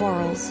your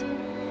quarrels,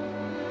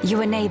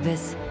 you are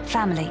neighbors,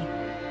 family.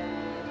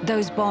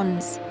 Those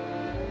bonds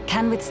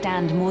can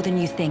withstand more than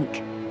you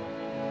think.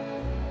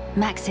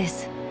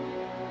 Maxis,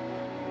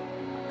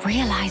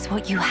 realize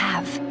what you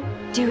have.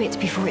 Do it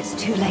before it's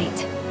too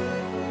late,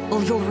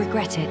 or you'll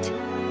regret it.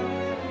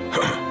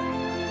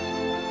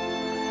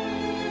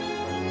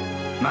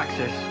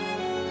 Maxis,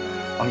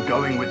 I'm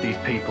going with these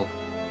people.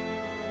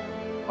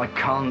 I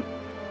can't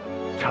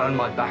turn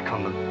my back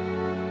on them.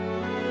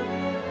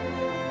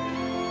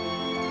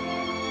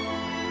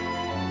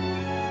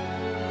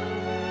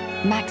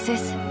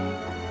 Maxis?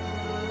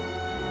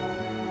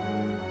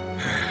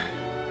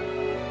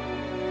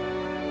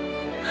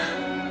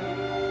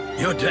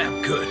 You're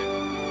damn good.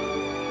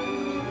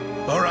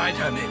 All right,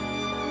 I'm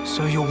in.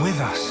 So you're with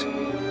us?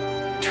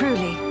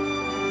 Truly.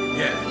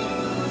 Yes,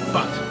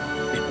 but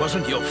it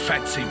wasn't your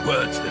fancy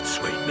words that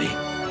swayed me.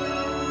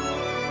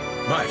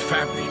 My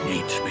family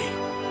needs me.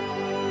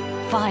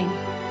 Fine.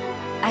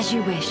 As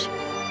you wish.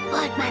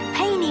 But my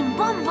pain in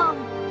Bom Bom.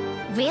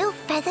 Real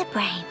feather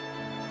brain.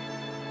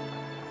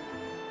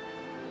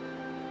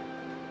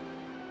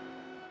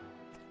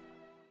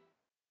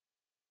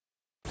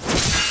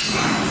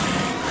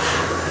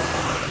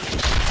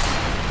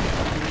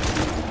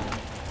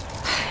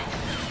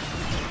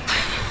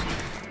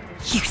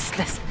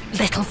 Useless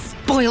little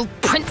spoiled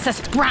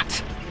princess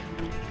brat!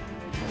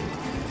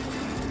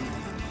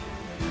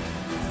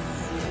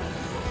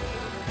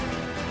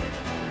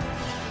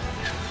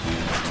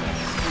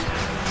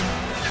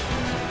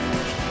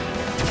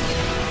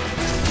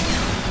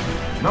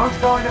 No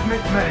sign of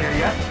Miss Melia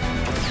yet?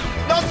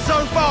 Not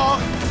so far!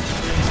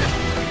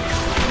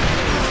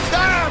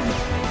 Damn!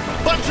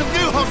 Bunch of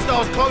new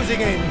hostiles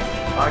closing in!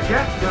 I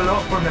guess the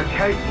lot from the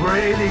Cape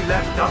really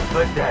left us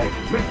for dead.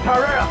 Miss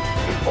Tarrea,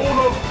 it's all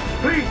over.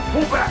 Please,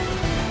 pull back!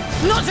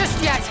 Not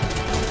just yet!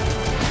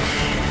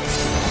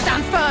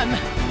 Stand firm!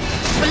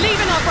 Believe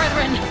in our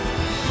brethren!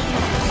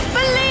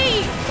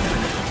 Believe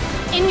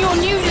in your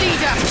new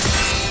leader!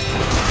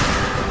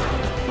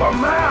 But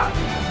man,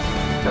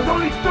 there's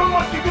only so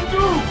much you can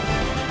do!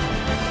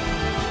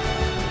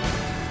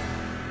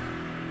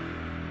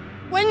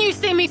 When you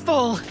see me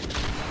fall,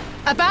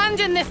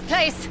 abandon this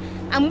place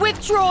and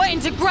withdraw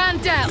into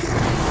Grandel.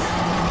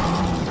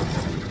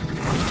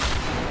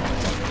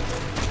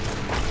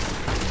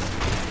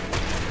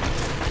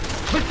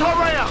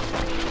 Victoria!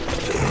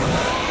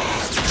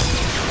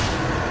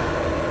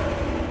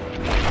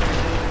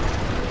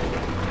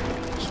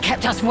 He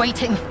kept us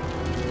waiting.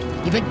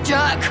 You big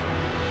jerk!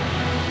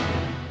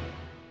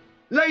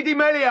 Lady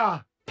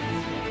Melia!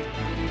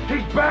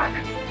 She's back!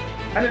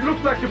 And it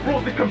looks like she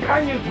brought the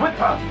companions with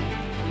her!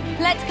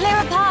 Let's clear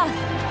a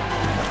path!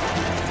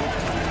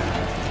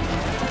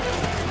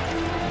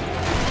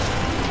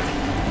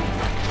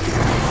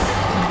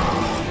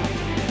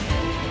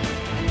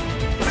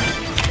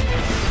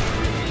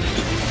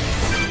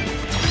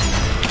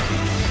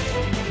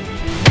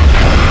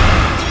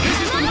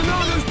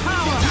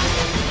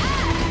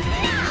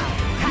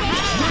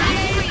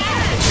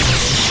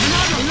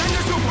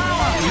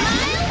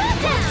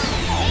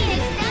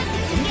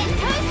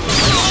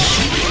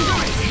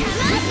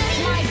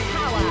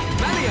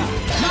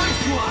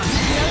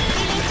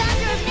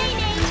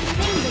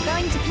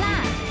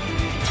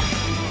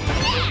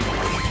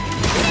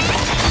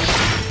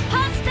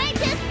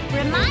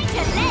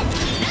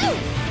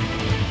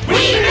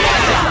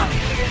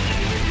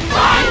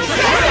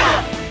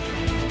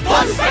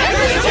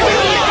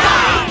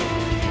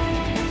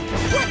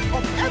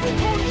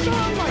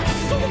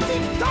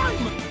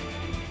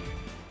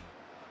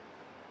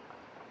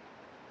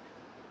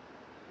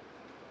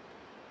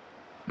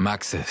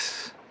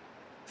 Maxis,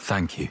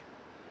 thank you.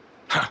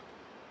 Huh.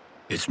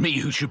 It's me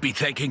who should be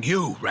thanking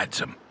you,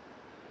 Ransom.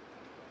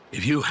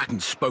 If you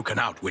hadn't spoken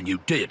out when you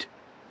did,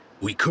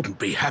 we couldn't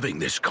be having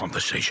this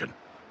conversation.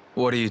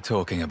 What are you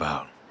talking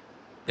about?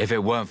 If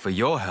it weren't for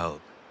your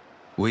help,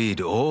 we'd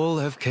all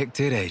have kicked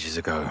it ages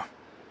ago.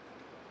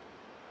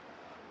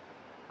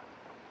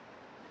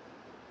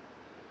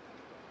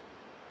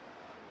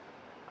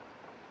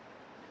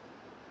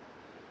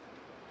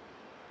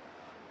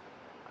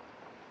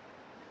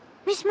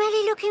 Miss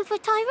Melly looking for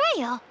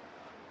Tyrea?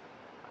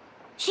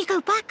 She go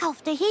back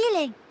after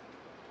healing.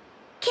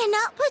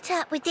 Cannot put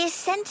up with this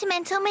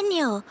sentimental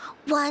manure,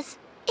 was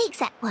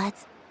exact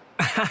words.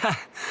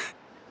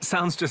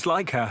 Sounds just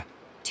like her.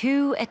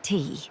 To a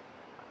T.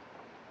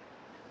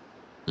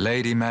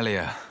 Lady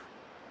Melia,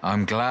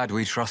 I'm glad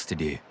we trusted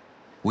you.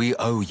 We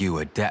owe you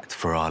a debt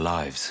for our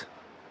lives.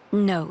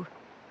 No.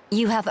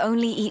 You have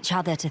only each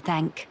other to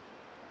thank.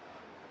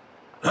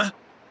 Huh?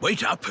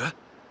 Wait up.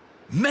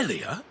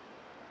 Melia?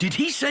 Did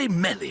he say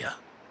Melia?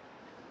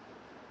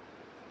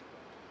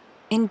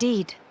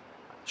 Indeed.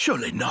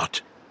 Surely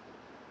not.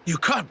 You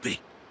can't be.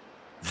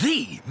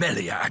 The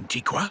Melia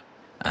Antiqua?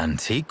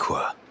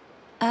 Antiqua?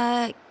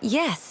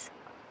 Yes.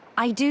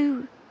 I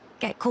do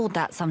get called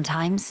that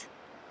sometimes.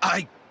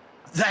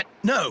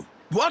 No.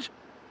 What?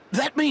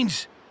 That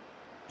means...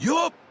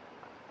 Your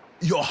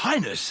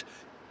Highness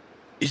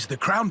is the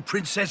Crown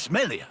Princess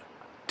Melia.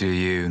 Do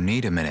you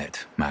need a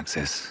minute,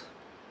 Maxis?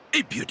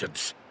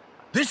 Impudence.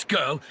 This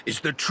girl is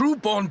the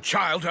true-born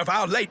child of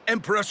our late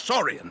Emperor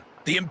Saurian,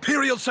 the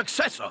imperial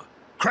successor,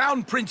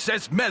 Crown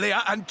Princess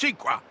Melia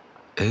Antiqua.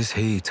 Is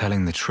he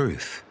telling the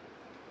truth?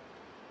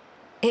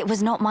 It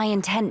was not my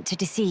intent to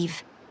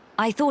deceive.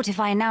 I thought if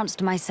I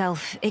announced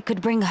myself, it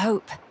could bring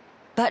hope.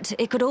 But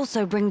it could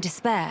also bring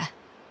despair.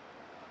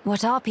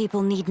 What our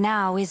people need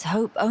now is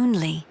hope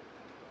only.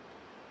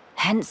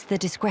 Hence the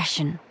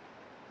discretion.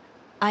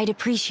 I'd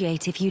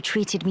appreciate if you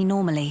treated me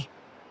normally.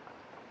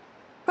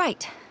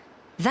 Right.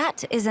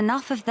 That is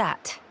enough of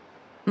that.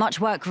 Much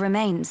work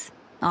remains,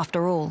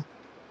 after all.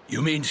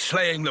 You mean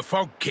slaying the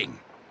Fog King?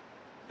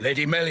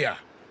 Lady Melia,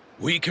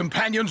 we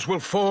companions will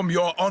form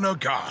your honor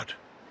guard.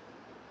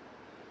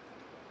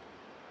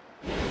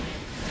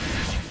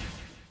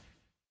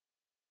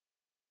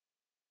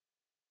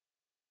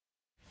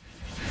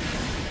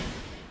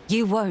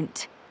 You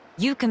won't.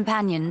 You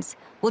companions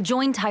will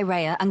join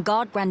Tyrea and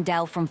guard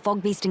Grandel from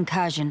Fogbeast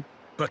incursion.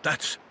 But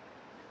that's...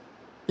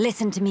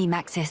 Listen to me,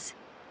 Maxis.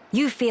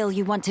 You feel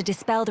you want to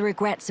dispel the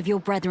regrets of your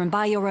brethren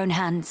by your own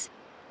hands.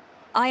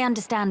 I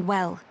understand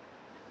well.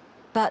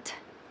 But,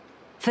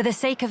 for the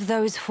sake of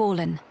those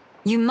fallen,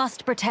 you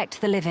must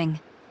protect the living.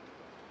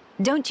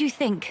 Don't you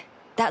think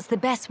that's the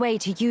best way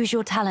to use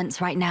your talents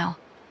right now?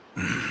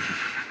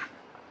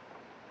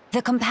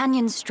 The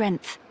Companion's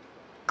strength,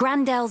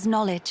 Grandel's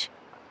knowledge,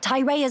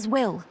 Tyrea's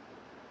will.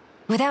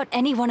 Without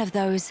any one of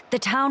those, the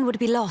town would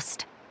be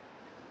lost.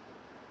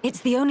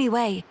 It's the only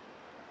way.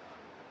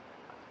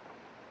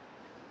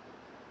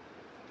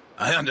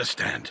 I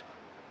understand.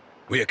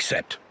 We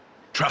accept.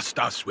 Trust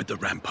us with the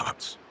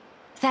ramparts.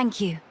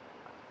 Thank you.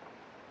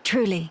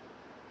 Truly.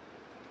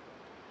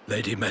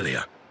 Lady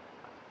Melia,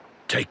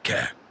 take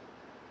care.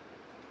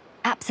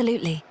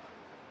 Absolutely.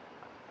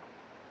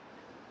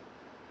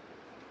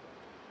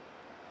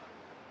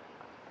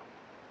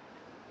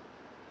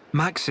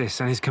 Maxis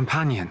and his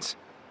companions.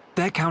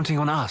 They're counting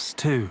on us,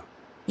 too.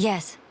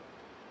 Yes.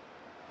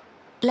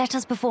 Let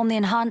us perform the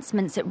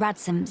enhancements at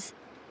Radsom's.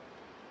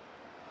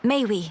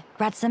 May we,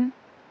 Radsom?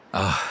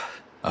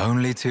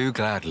 Only too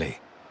gladly,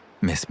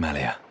 Miss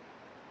Melia.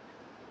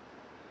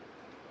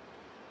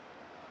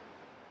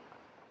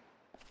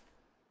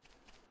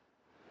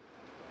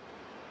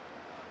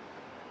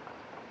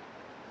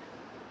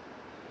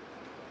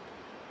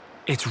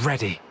 It's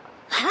ready.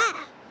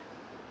 Ha!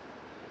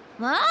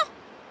 What?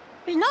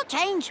 It's not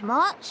changed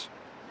much.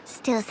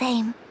 Still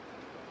same.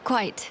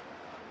 Quite.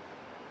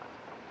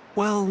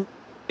 Well,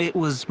 it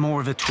was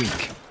more of a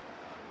tweak.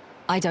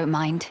 I don't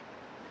mind.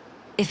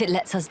 If it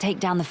lets us take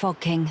down the Fog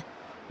King.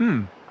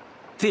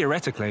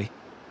 Theoretically.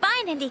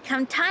 Finally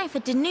come time for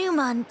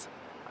denouement.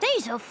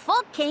 Days of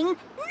Fog King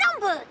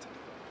numbered.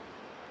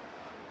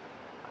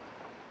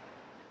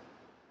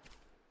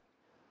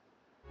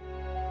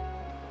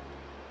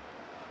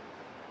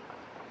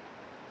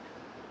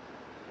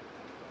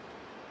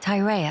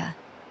 Tyrea,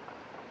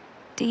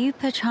 do you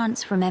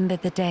perchance remember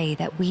the day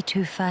that we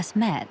two first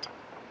met?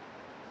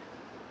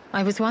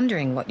 I was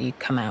wondering what you'd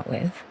come out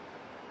with.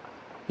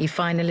 You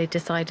finally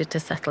decided to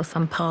settle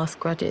some past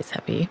grudges,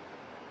 have you?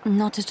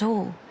 Not at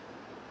all.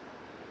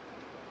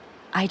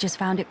 I just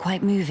found it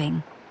quite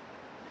moving.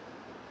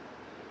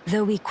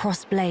 Though we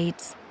crossed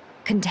blades,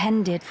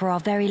 contended for our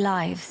very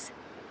lives,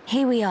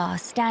 here we are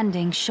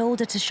standing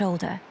shoulder to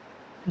shoulder,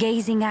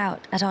 gazing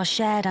out at our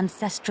shared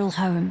ancestral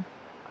home.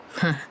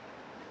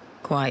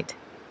 Quite.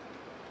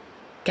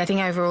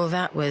 Getting over all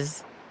that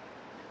was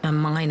a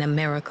minor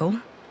miracle.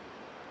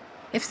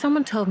 If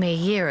someone told me a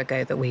year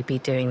ago that we'd be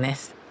doing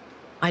this,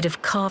 I'd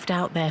have carved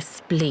out their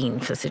spleen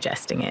for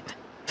suggesting it.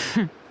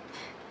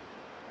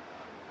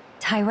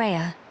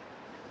 Tyrea,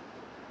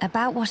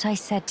 about what I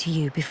said to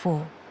you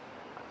before.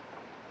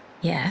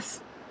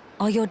 Yes?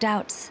 Are your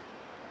doubts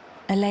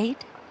allayed?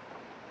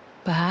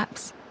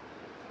 Perhaps.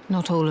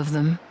 Not all of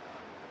them.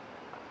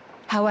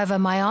 However,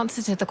 my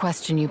answer to the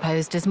question you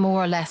posed is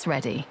more or less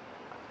ready.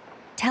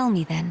 Tell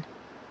me then.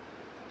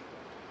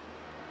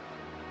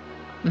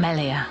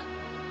 Melia,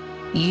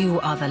 you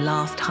are the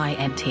last High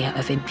Entier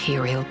of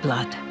Imperial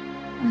blood.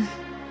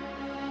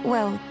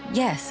 Well,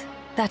 yes,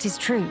 that is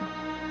true.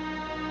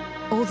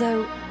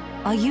 Although,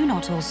 are you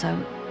not also?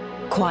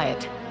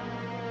 Quiet.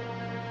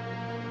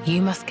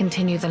 You must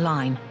continue the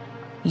line.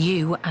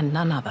 You and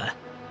none other.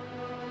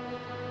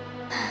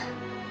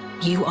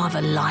 You are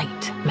the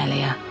light,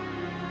 Melia.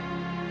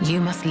 You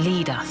must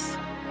lead us.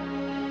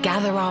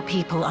 Gather our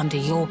people under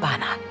your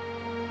banner.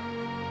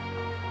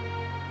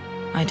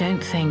 I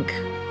don't think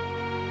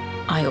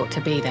I ought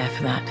to be there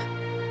for that.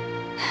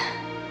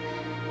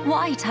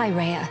 Why,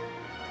 Tyrea?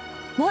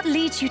 What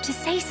leads you to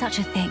say such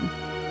a thing?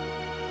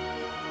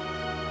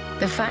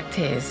 The fact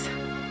is,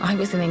 I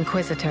was an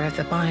Inquisitor of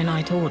the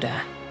Bionite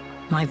Order,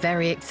 my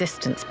very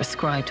existence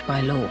prescribed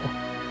by law.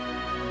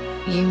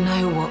 You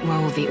know what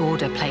role the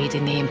Order played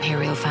in the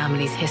Imperial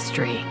family's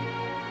history.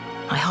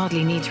 I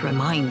hardly need to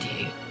remind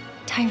you.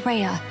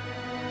 Tyrea.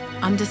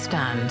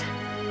 Understand,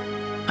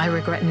 I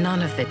regret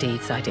none of the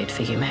deeds I did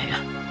for Yumea.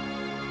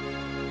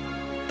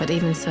 But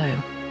even so,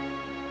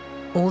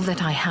 all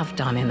that I have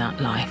done in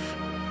that life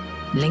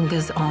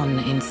lingers on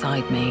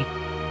inside me,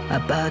 a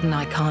burden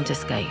I can't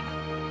escape.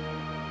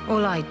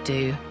 All I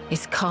do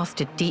is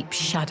cast a deep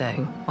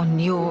shadow on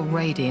your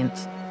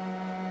radiance.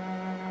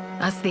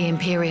 As the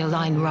Imperial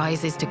line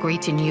rises to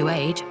greet a new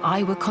age,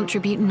 I will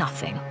contribute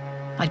nothing.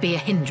 I'd be a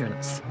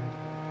hindrance.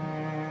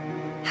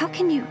 How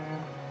can you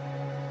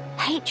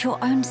hate your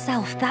own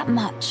self that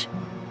much?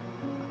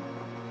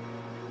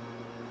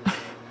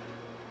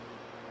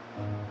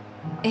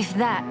 If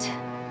that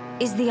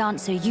is the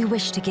answer you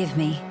wish to give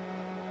me,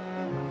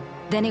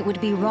 then it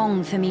would be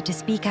wrong for me to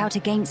speak out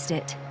against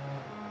it.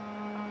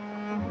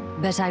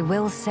 But I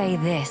will say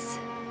this,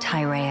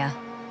 Tyrea.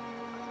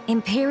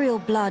 Imperial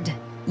blood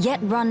yet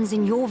runs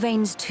in your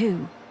veins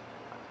too,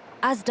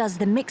 as does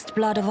the mixed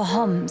blood of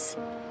Ahoms.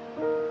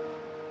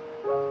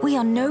 We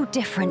are no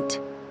different.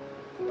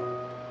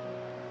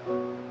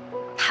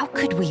 How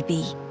could we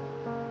be?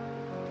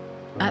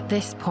 At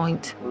this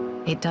point,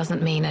 it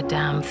doesn't mean a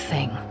damn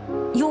thing.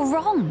 You're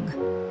wrong.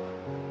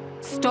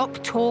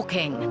 Stop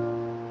talking.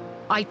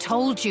 I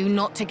told you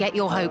not to get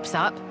your hopes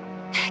up.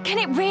 Can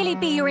it really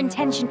be your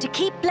intention to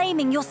keep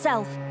blaming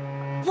yourself?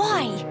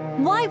 Why?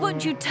 Why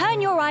won't you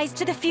turn your eyes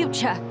to the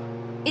future?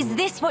 Is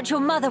this what your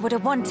mother would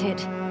have wanted?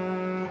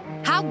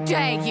 How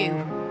dare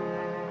you?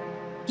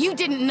 You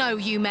didn't know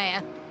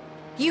Yumea.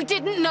 You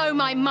didn't know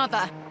my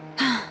mother.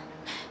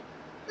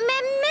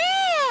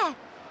 Mimir!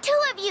 Two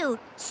of you,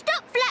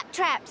 stop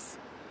flaptraps!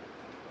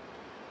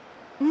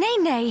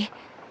 Nene,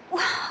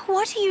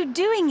 what are you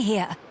doing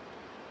here?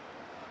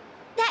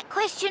 That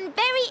question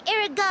very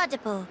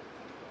irregardable.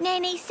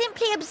 Nene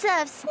simply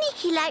observes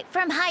sneaky-like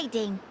from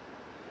hiding.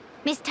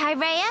 Miss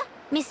Tyrea,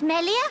 Miss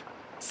Melia,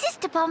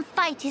 sister-pon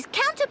fight is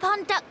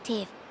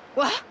counterproductive.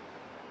 What?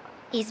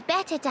 It's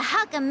better to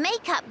hug and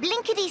make up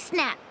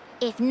blinkety-snap.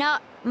 If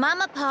not,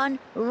 Mama-pon,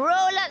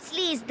 roll up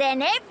sleeves,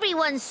 then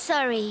everyone's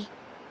sorry.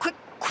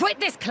 Quit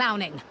this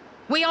clowning.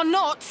 We are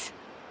not...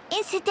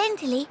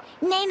 Incidentally,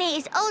 Nene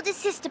is older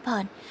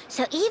sister-pon,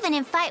 so even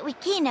in fight with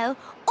Kino,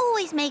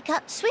 always make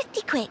up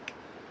swifty quick.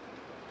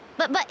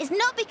 But it's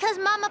not because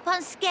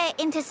Mama-pon scare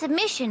into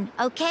submission,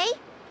 okay?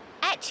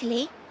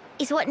 Actually,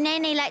 it's what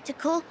Nene like to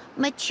call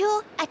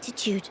mature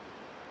attitude.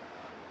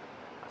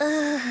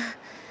 Ugh,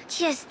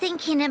 just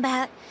thinking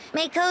about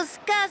make old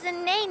scars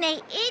and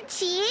Nene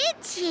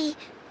itchy.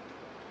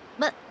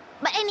 But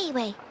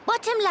anyway,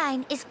 bottom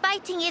line is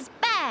fighting is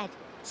bad.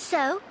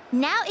 So,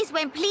 now is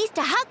when pleased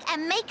to hug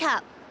and make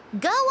up.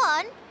 Go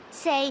on,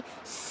 say,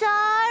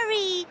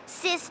 sorry,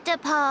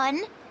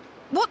 sister-pon.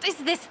 What is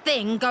this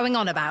thing going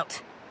on about?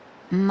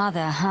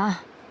 Mother, huh?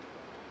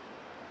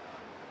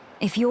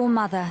 If your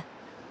mother...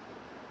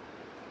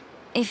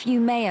 If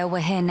Yumea were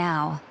here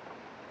now,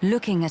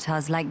 looking at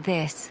us like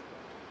this,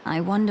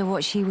 I wonder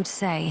what she would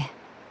say.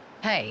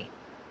 Hey,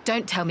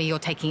 don't tell me you're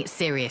taking it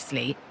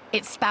seriously.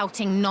 It's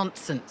spouting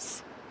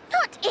nonsense.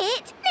 Not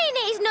it!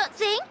 Nene's not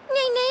thing!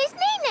 Nene's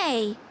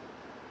Nene!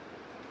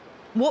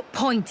 What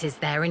point is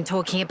there in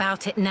talking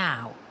about it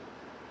now?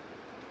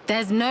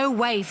 There's no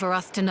way for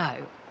us to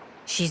know.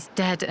 She's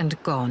dead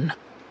and gone.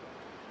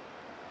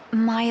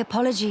 My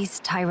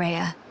apologies,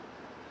 Tyrea.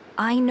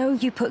 I know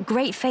you put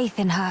great faith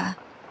in her.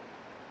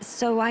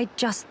 So I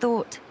just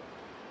thought...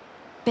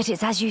 But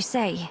it's as you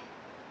say.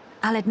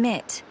 I'll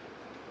admit,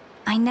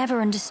 I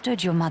never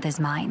understood your mother's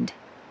mind.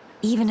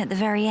 Even at the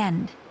very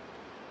end.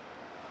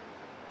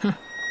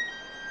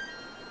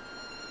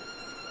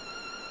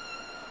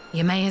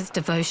 Yumea's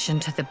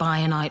devotion to the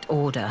Bionite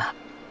Order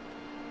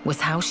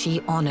was how she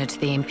honored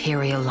the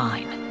Imperial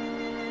line.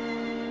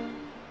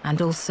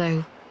 And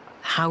also,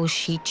 how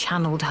she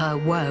channeled her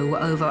woe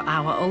over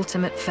our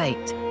ultimate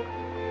fate.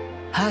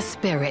 Her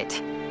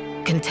spirit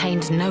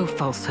contained no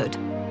falsehood.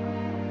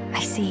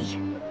 I see.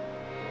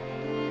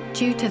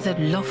 Due to the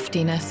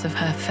loftiness of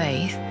her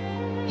faith,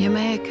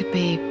 Yumea could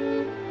be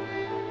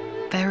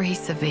very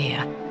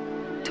severe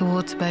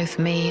towards both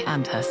me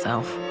and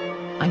herself.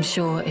 I'm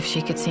sure if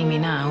she could see me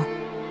now...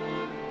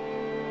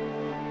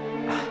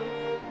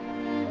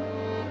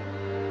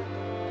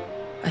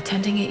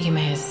 Attending at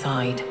Yumea's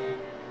side,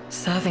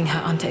 serving her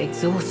unto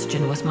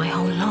exhaustion was my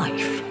whole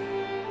life.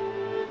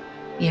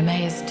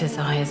 Yumea's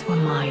desires were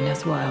mine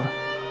as well.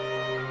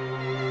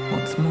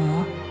 What's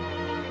more,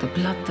 the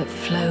blood that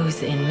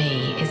flows in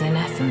me is in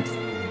essence...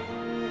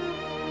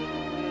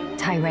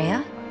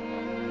 Tyrea?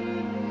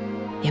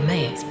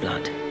 Yumea's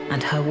blood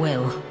and her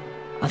will.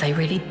 Are they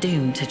really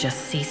doomed to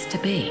just cease to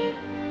be?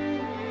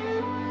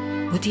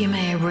 Would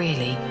Yumea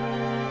really?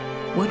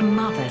 Would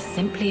Mother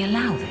simply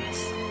allow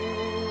this?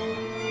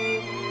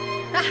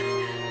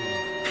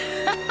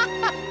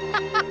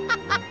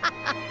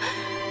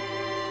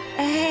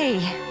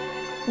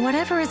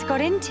 Whatever has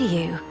got into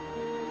you?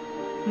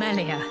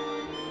 Melia,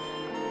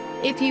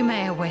 if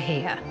Yumea were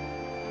here,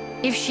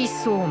 if she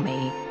saw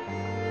me,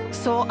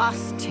 saw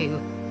us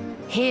two,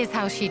 here's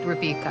how she'd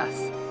rebuke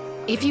us.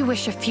 If you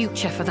wish a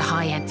future for the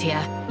High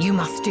Entia, you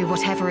must do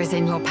whatever is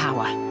in your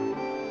power.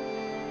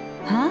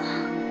 Huh?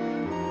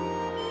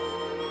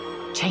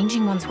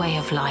 Changing one's way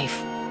of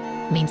life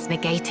means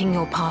negating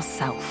your past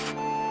self.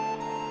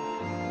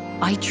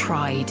 I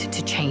tried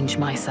to change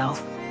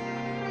myself,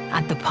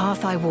 and the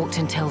path I walked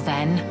until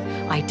then,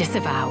 I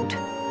disavowed.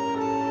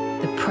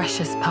 The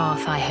precious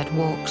path I had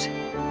walked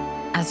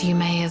as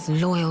Yumea's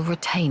loyal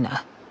retainer.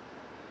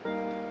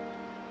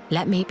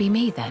 Let me be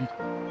me then,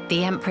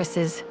 the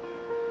Empress's,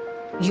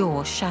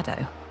 your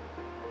shadow,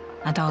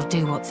 and I'll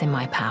do what's in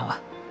my power.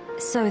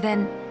 So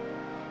then,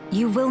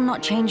 you will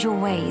not change your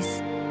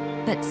ways,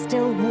 but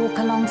still walk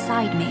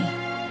alongside me.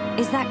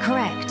 Is that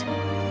correct?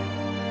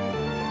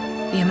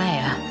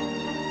 Yumea,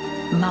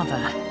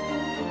 Mother,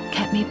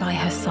 kept me by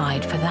her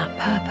side for that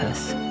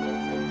purpose.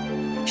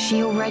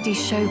 She already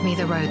showed me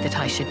the road that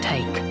I should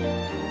take.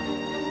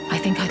 I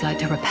think I'd like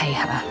to repay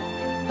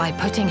her by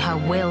putting her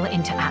will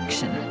into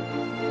action.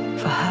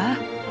 For her,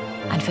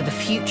 and for the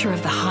future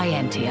of the High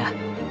Entia.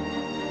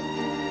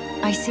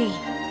 I see.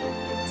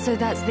 So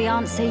that's the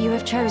answer you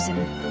have chosen.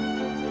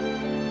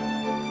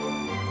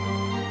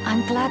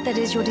 I'm glad that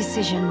is your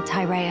decision,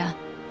 Tyrea.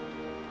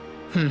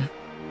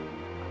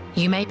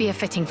 You may be a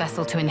fitting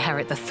vessel to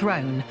inherit the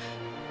throne,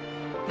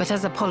 but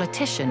as a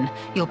politician,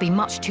 you'll be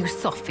much too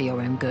soft for your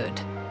own good.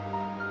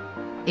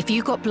 If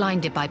you got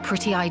blinded by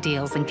pretty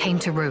ideals and came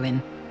to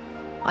ruin,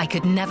 I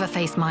could never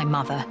face my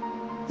mother.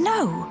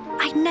 No,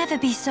 I'd never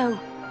be so...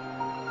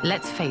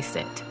 Let's face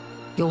it,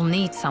 you'll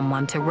need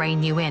someone to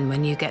rein you in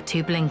when you get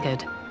too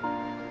blinkered.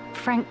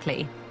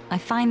 Frankly, I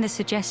find the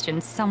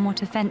suggestion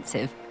somewhat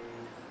offensive.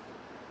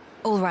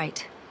 All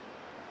right.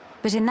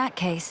 But in that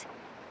case,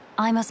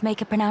 I must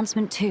make a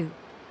pronouncement too.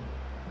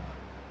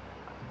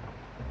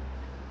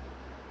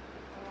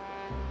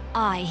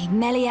 I,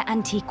 Melia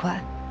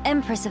Antiqua,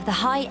 Empress of the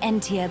High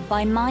Entia,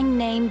 by my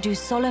name do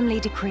solemnly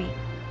decree.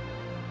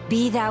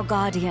 Be thou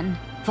guardian,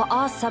 for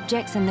our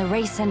subjects and the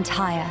race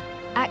entire,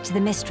 act the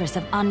mistress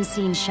of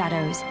unseen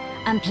shadows,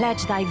 and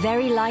pledge thy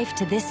very life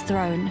to this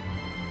throne.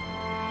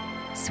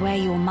 Swear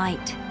your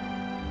might,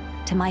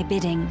 to my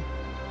bidding,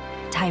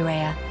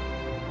 Tyrea.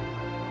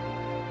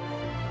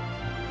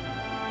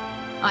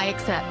 I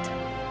accept.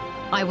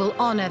 I will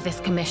honor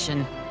this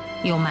commission,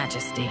 Your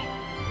Majesty.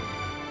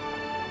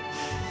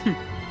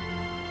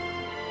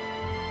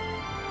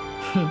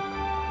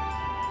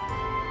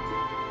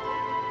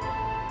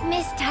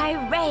 Miss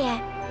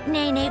Tyrea,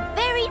 Nene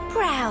very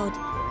proud.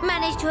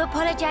 Managed to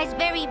apologize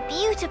very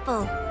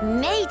beautiful.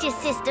 Major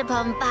sister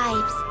bomb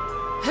vibes.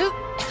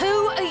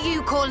 Who are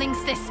you calling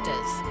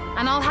sisters?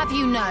 And I'll have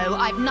you know,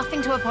 I've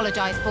nothing to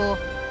apologize for.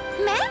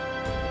 Ma'am?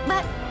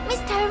 But Miss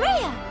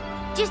Tyrea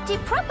just did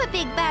proper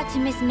big bow to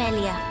Miss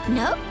Melia,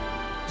 no?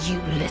 You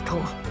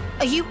little...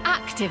 Are you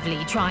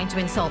actively trying to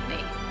insult me?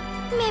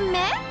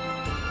 Ma'am?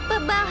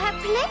 But bow had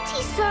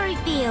plenty sorry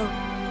feel.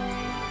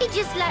 It's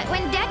just like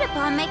when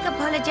Dadapon make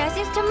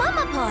apologizes to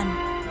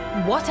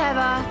Mamapon. Whatever.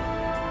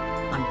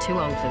 I'm too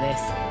old for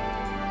this.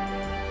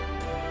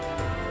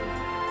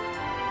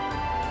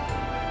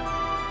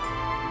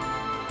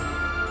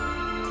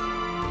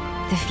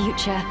 The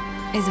future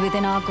is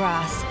within our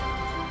grasp,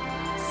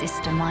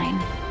 sister mine.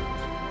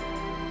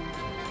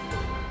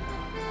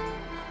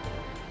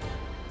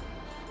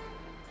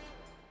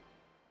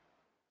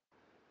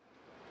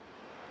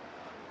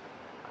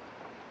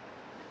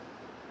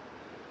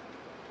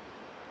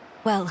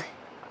 Well,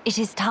 it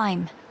is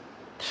time.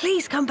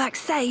 Please come back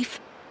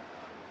safe.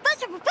 But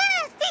to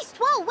prepare a feast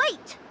while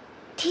wait.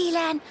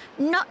 Tilan,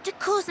 not to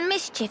cause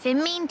mischief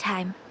in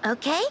meantime,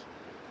 okay?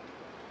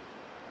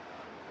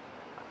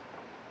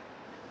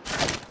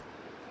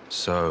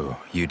 So,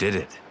 you did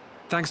it.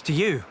 Thanks to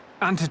you,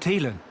 and to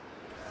Teelan.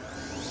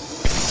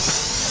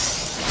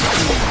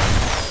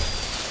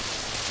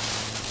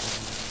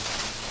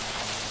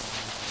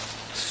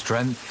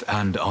 Strength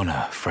and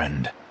honor,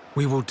 friend.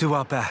 We will do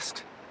our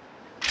best.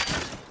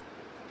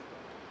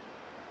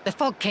 The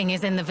Fog King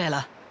is in the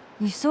villa.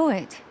 You saw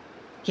it?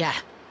 Yeah.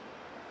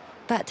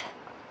 But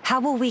how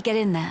will we get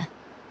in there?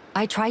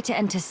 I tried to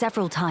enter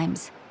several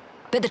times,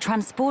 but the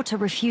transporter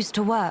refused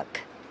to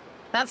work.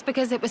 That's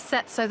because it was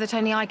set so that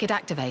only I could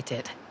activate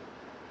it.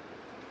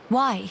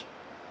 Why?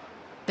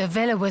 The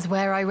villa was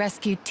where I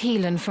rescued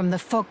Teelan from the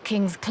Fog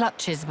King's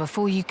clutches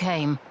before you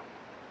came.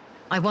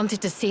 I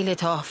wanted to seal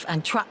it off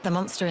and trap the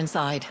monster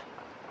inside.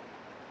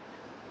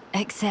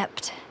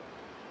 Except...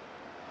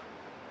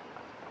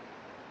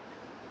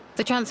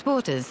 The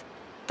transporters,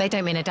 they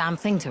don't mean a damn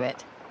thing to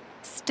it.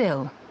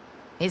 Still,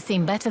 it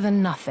seemed better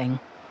than nothing,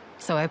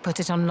 so I put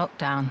it on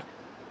lockdown.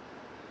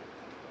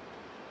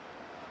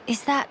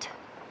 Is that...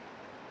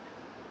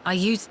 I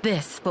used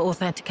this for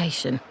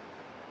authentication.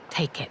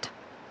 Take it.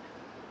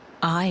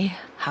 I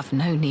have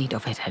no need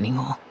of it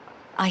anymore.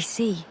 I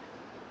see.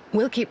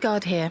 We'll keep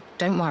guard here,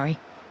 don't worry.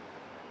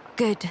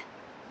 Good.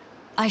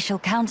 I shall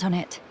count on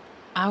it.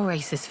 Our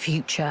race's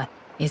future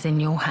is in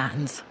your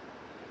hands.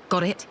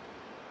 Got it?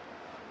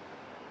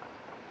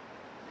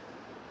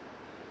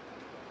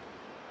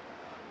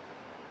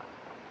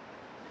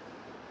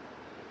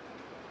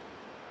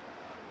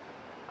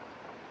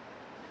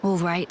 All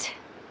right.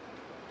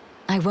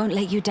 I won't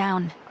let you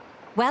down.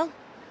 Well,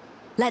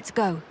 let's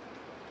go.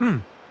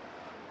 Nene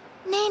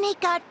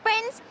got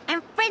friends,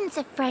 and friends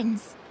of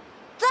friends.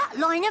 That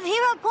line of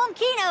Hero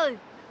Ponkino!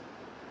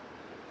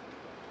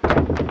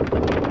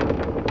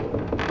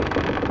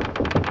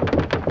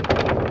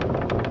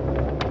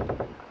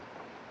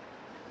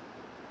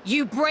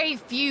 You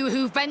brave few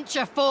who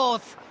venture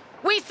forth,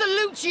 we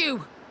salute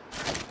you!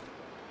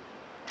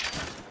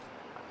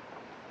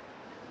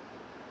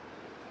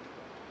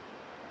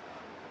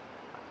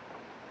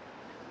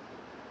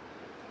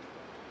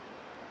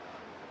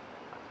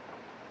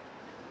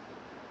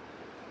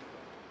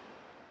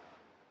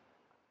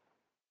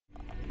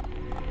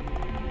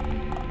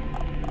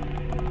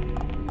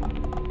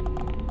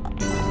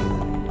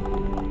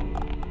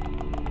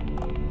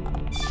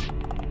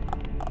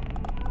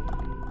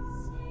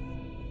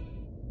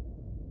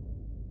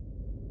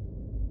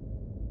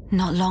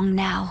 Not long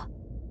now,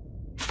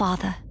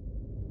 father,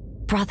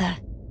 brother.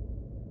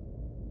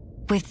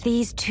 With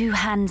these two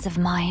hands of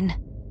mine,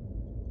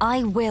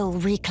 I will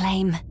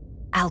reclaim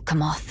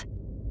Alchemoth.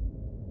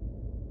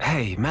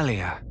 Hey,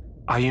 Melia,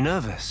 are you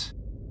nervous?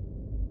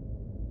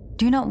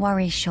 Do not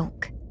worry,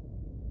 Shulk.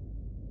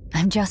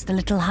 I'm just a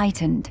little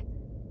heightened.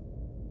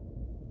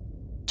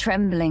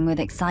 Trembling with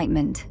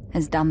excitement,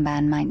 as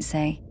Dumban might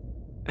say.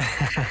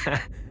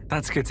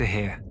 That's good to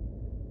hear.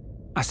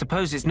 I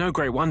suppose it's no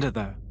great wonder,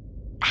 though.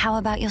 How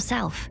about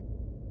yourself?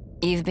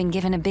 You've been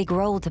given a big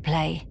role to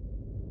play.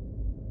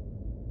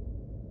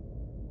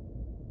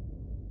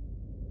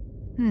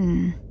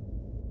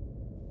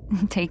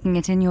 Taking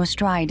it in your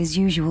stride as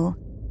usual.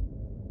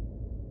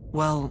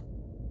 Well,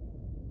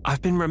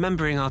 I've been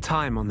remembering our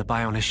time on the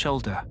Bionis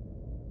shoulder.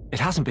 It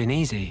hasn't been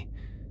easy,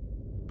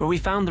 but we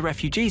found the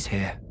refugees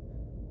here.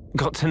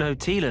 Got to know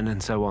Teelan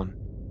and so on.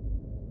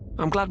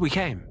 I'm glad we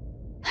came.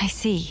 I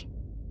see.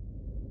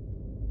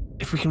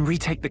 If we can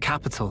retake the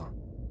capital,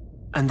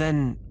 and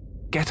then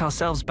get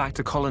ourselves back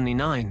to Colony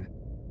 9,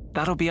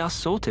 that'll be us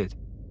sorted.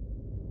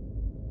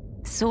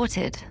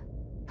 Sorted?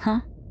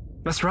 Huh?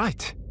 That's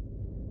right.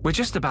 We're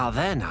just about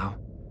there now.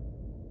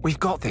 We've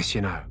got this,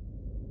 you know.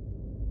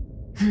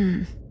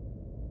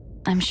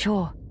 I'm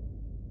sure.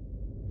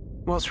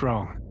 What's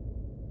wrong?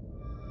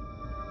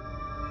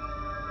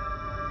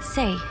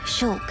 Say,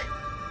 Shulk.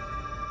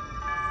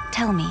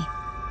 Tell me,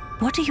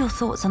 what are your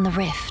thoughts on the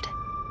rift?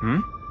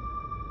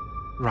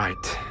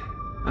 Right.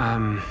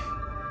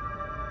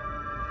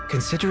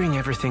 Considering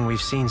everything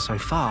we've seen so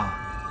far,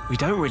 we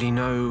don't really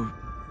know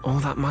all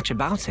that much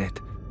about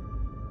it.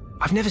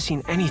 I've never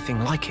seen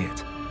anything like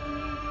it.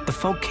 The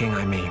Fog King,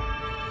 I mean.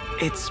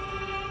 It's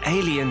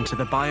alien to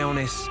the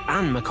Bionis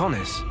and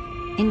Mechonis.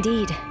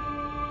 Indeed.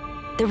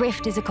 The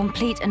rift is a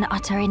complete and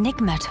utter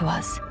enigma to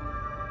us.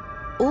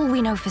 All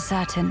we know for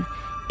certain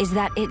is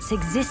that its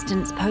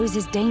existence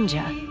poses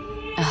danger.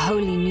 A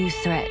wholly new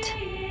threat.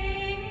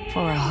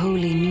 For a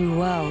wholly new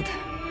world.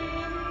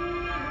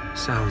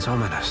 Sounds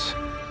ominous.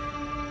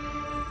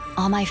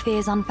 Are my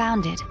fears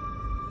unfounded?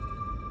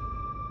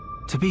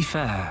 To be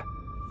fair,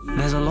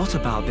 there's a lot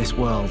about this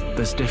world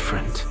that's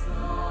different.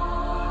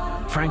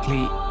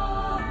 Frankly,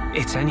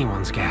 it's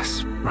anyone's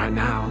guess right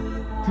now.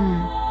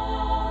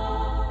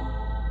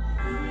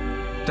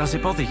 Does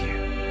it bother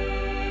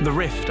you? The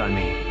rift, I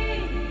mean.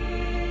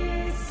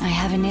 I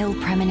have an ill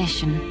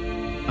premonition.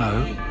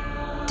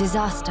 Oh?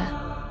 Disaster.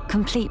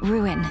 Complete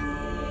ruin.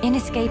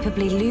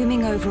 Inescapably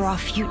looming over our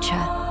future.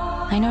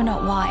 I know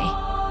not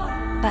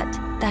why, but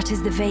that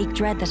is the vague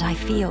dread that I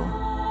feel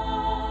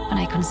when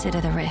I consider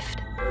the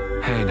rift.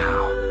 Hey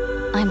now.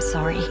 I'm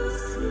sorry.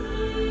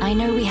 I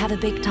know we have a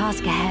big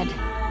task ahead.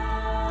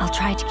 I'll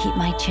try to keep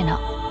my chin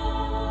up.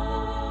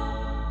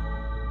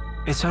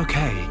 It's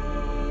okay.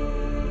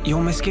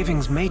 Your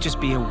misgivings may just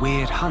be a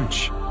weird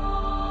hunch.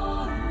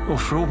 Or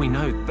for all we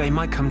know, they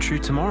might come true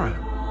tomorrow.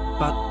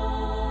 But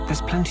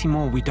there's plenty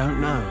more we don't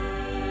know.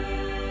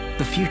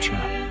 The future.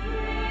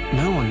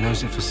 No one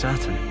knows it for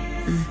certain.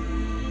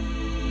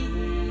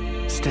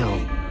 Still,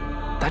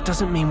 that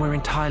doesn't mean we're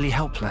entirely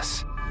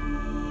helpless.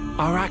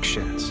 Our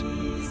actions,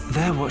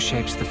 they're what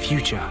shapes the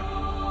future.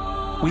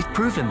 We've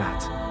proven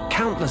that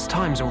countless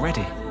times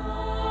already.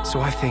 So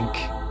I think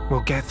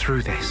we'll get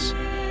through this.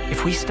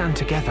 If we stand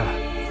together,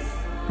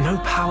 no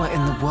power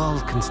in the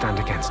world can stand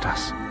against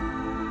us.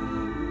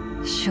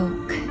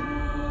 Shulk.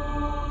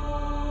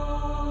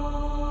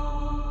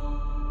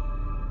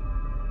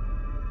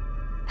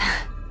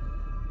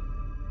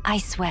 I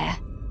swear,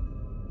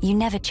 you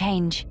never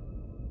change.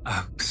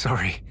 Oh,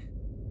 sorry.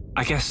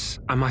 I guess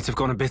I might have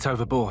gone a bit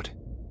overboard.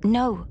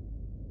 No,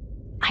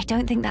 I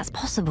don't think that's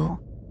possible.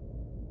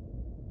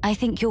 I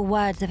think your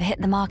words have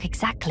hit the mark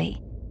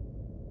exactly.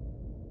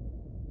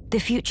 The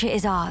future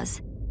is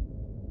ours,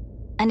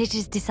 and it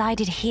is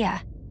decided here.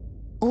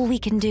 All we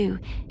can do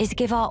is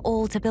give our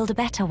all to build a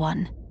better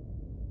one.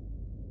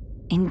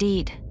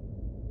 Indeed,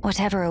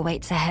 whatever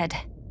awaits ahead.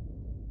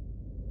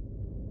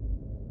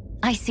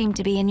 I seem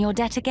to be in your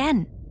debt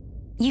again.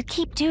 You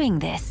keep doing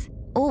this,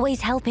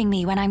 always helping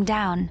me when I'm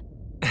down.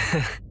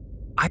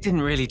 I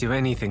didn't really do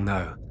anything,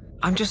 though.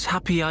 I'm just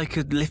happy I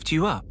could lift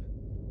you up.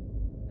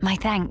 My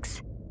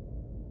thanks.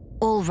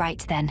 All right,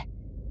 then.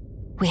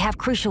 We have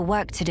crucial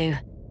work to do.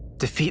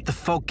 Defeat the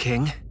Fog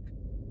King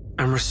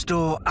and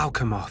restore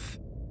Alchemoth,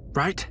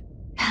 right?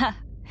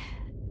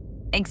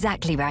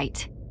 Exactly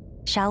right.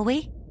 Shall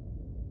we?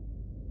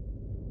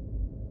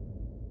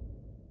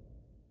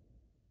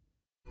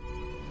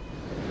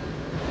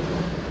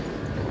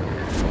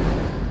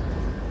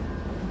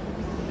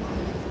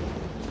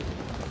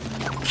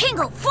 King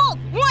of Fog,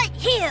 right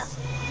here!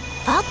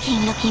 Fog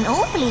King looking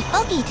awfully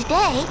foggy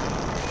today.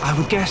 I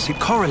would guess it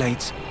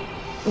correlates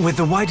with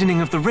the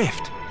widening of the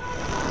rift.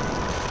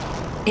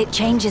 It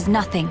changes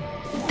nothing.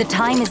 The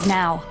time is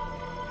now.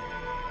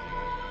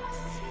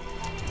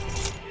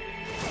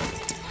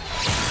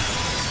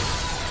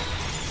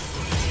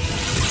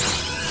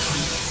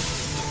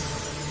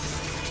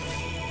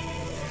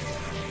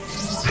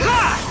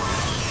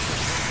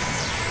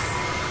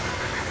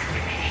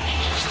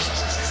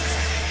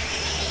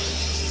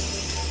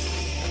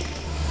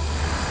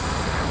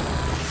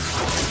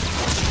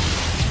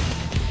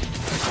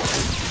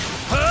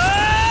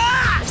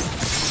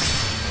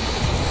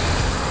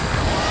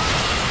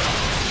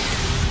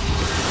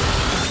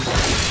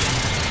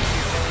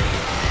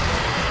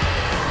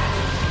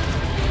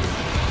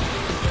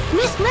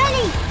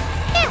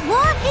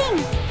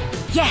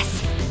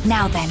 Yes!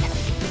 Now then.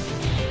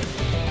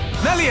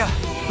 Melia!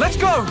 Let's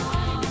go!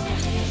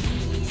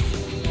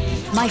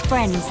 My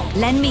friends,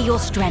 lend me your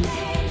strength.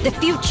 The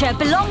future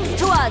belongs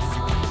to us!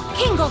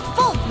 King of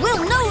Fog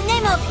will no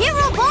name of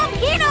hero bomb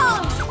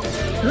hero!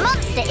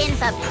 Monster in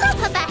for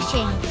proper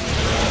bashing!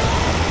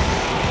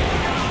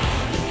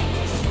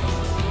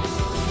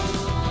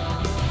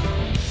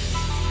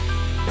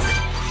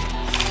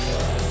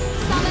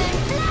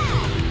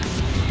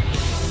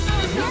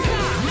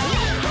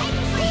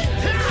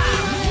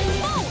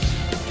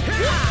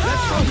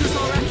 Focus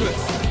our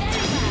efforts!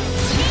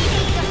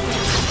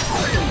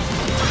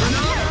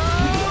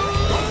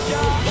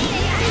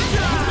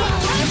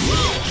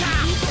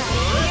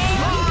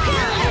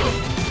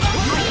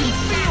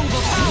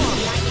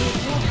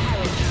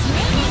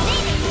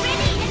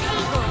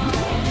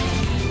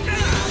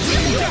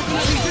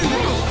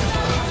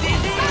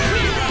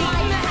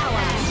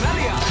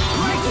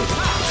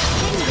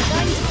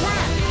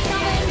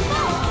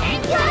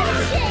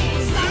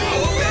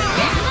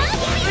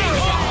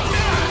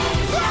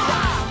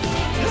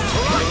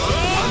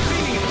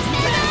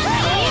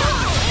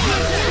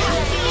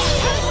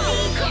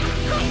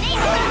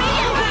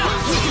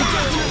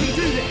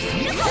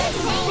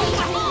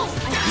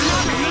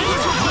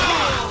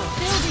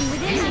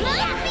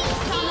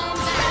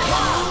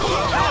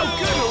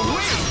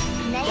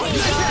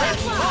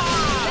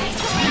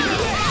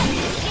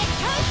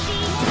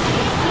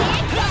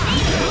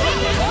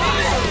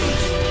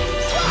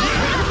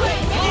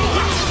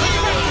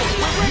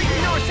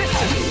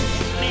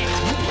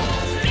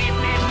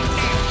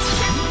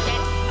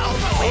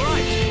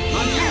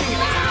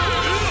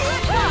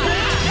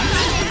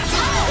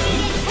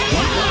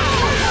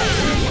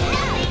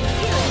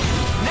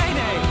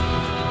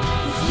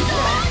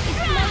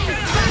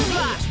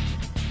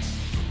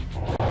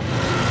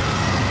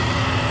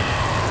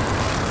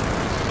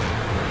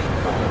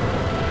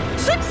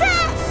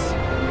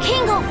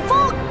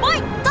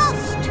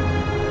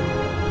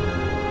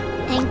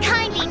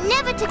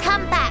 To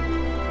come back.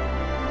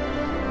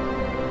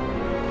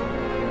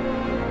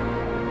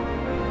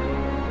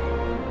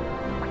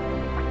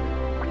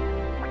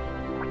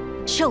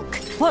 Shulk,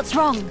 what's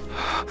wrong?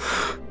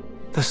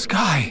 The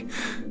sky.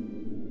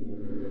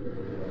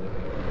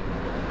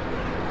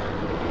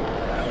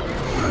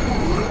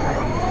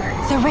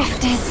 The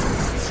rift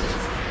is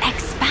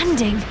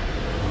expanding.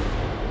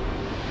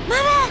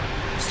 Mama,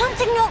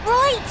 something not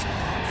right.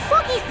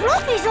 Foggy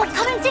fluffies all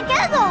coming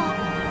together.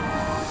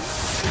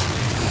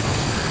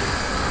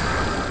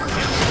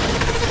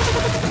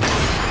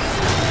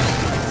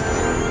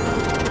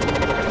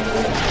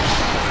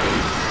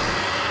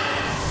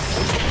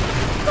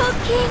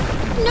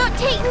 Not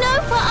take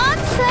no for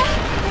answer.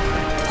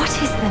 What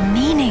is the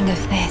meaning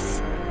of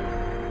this?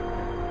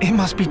 It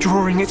must be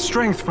drawing its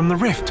strength from the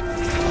rift.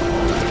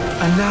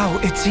 And now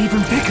it's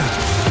even bigger.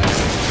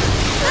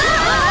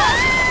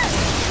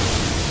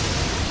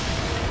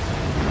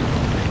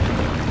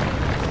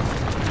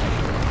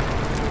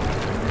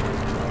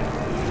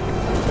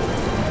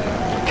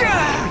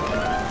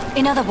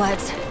 In other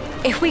words,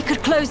 if we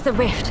could close the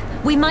rift,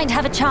 we might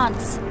have a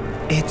chance.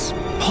 It's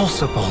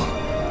possible.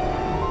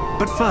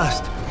 But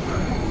first,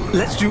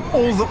 let's do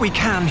all that we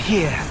can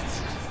here.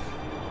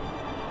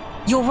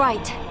 You're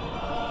right.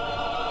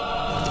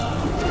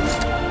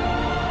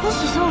 This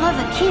is all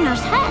over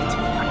Kino's head.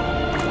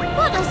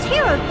 What does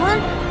Hero One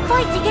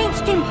fight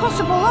against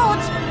impossible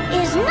odds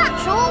is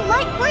natural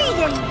like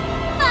breathing.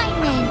 Fine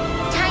then,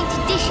 time to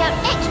dish out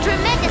extra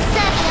mega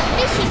serving of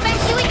fishy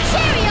fancy with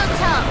cherry on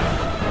top.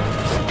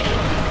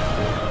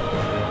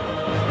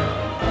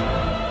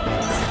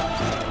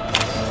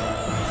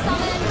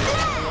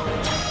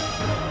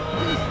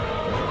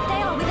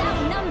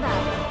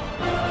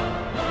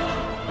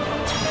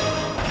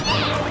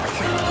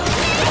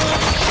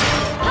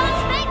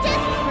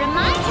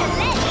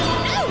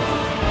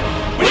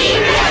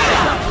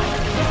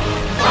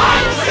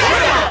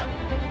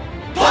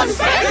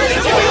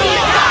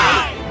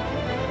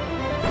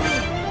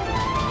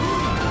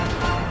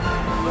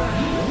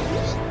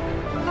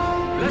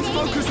 Let's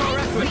focus our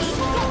efforts.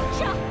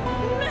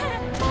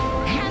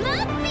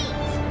 Hammer, beat.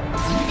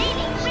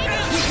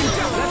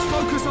 Let's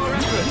focus our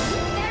efforts.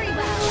 Very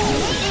well.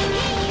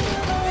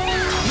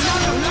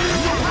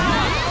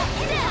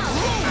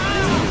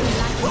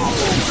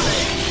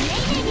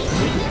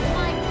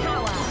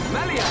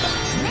 Melia!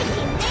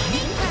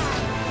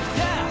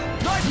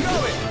 Yeah, nice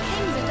going.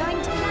 Things are going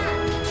to plan.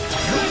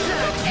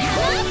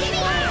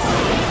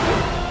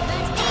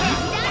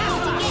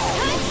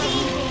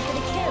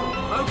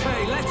 Okay,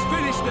 let's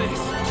finish this.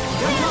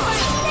 Get up.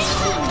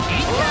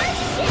 Alright,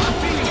 I'm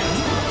feeling it.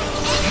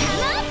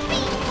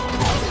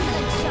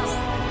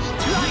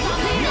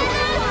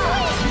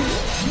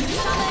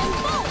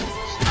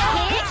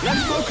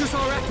 Let's focus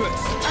our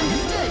efforts.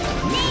 Understood.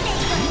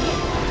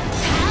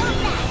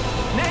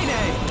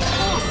 Nene!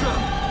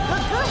 Awesome!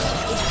 It's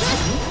good.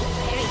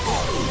 Very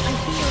good. I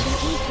feel the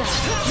ether.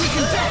 We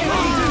can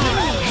definitely do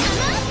this!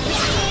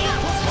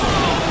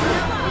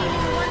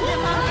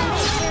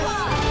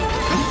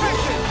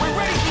 Inspection! We're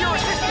ready for your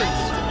assistance!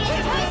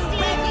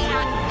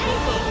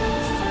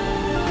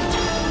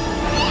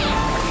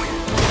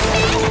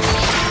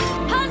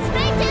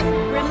 Conspirators,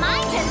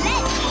 remind to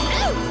let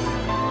loose!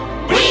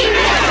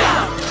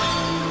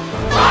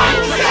 Find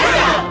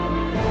treasure!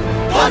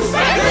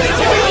 Conspiracy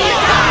to the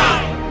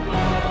attack!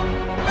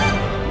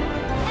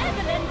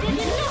 Evelyn did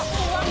enough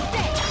for one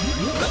day.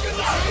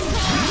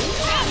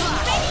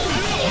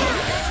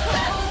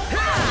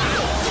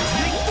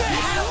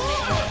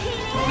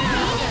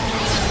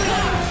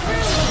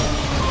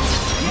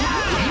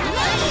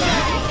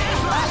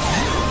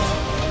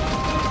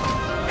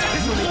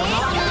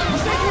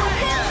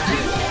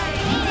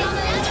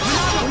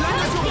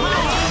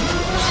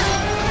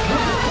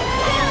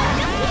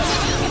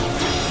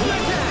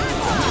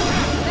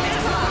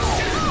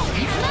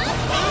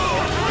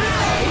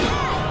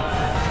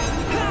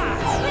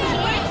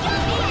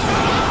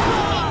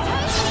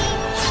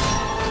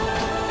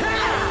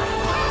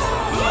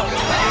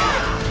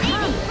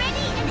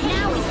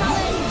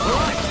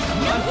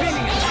 I'm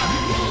feeling it!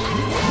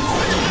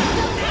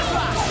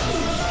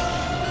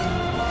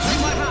 Take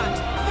my hand!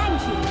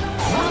 Thank you.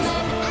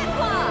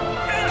 Aqua!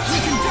 We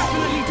can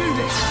definitely do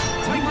this!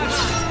 Take my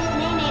hand!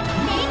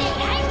 Nene,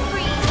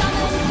 angry!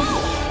 Summon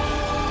Bolt!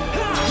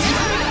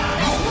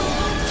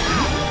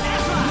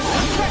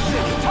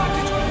 Effective! Time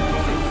to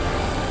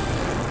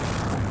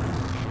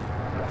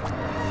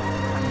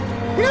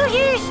No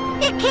use!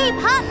 It keep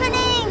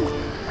happening!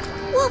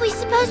 What are we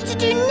supposed to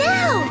do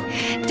now?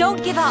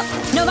 Don't give up,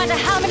 no matter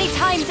how many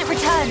times it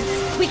returns.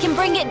 We can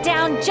bring it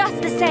down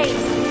just the same.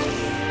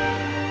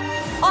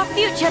 Our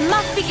future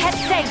must be kept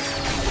safe.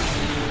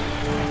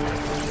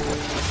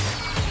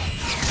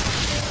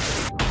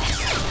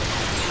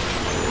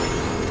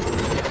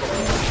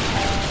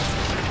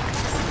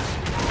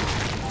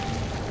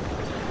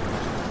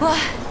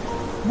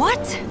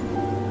 What?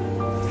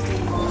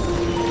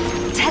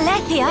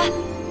 Telethia?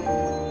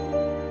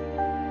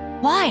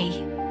 Why?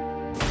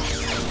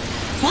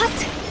 What?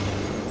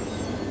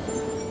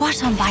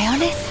 What on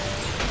Bionis?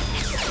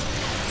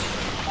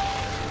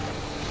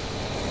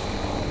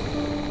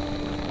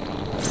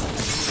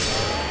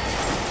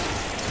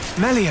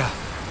 Melia,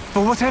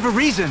 for whatever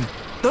reason,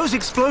 those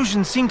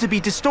explosions seem to be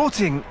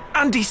distorting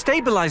and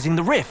destabilizing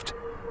the rift.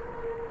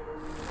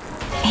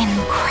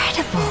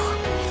 Incredible.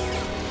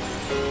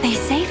 They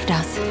saved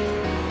us.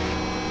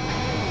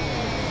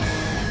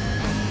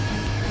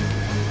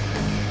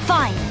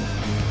 Fine.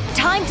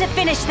 Time to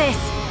finish this.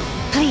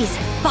 Please,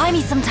 buy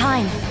me some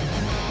time.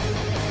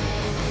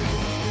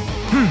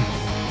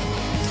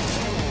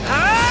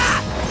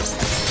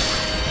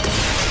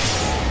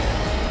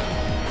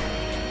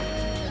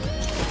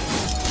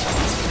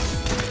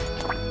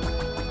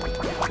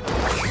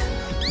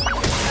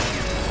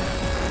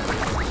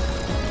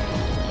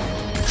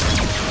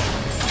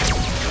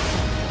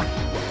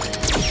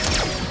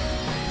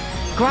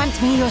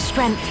 Grant me your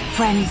strength,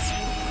 friends.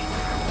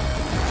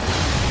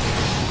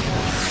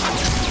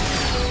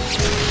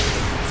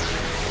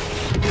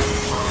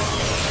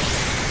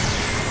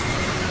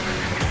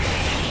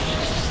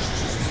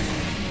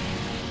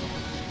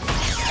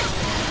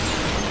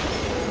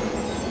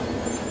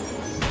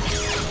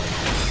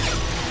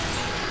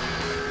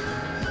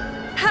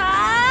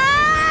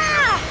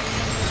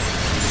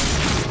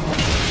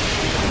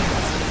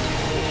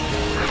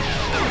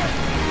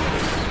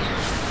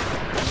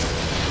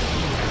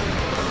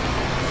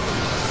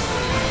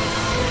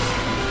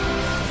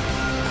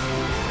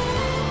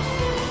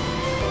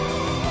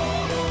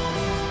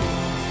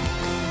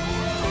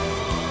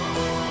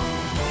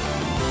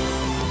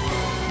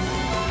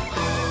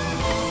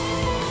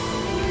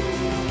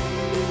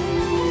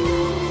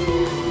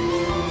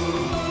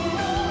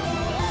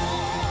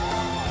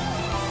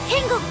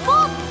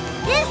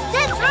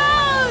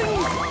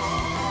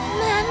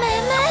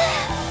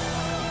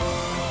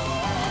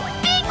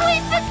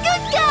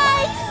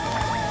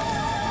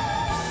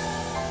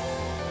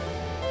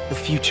 The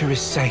future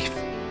is safe.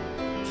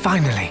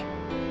 Finally.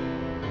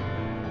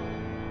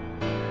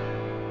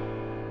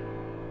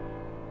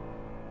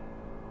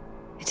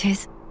 It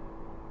is.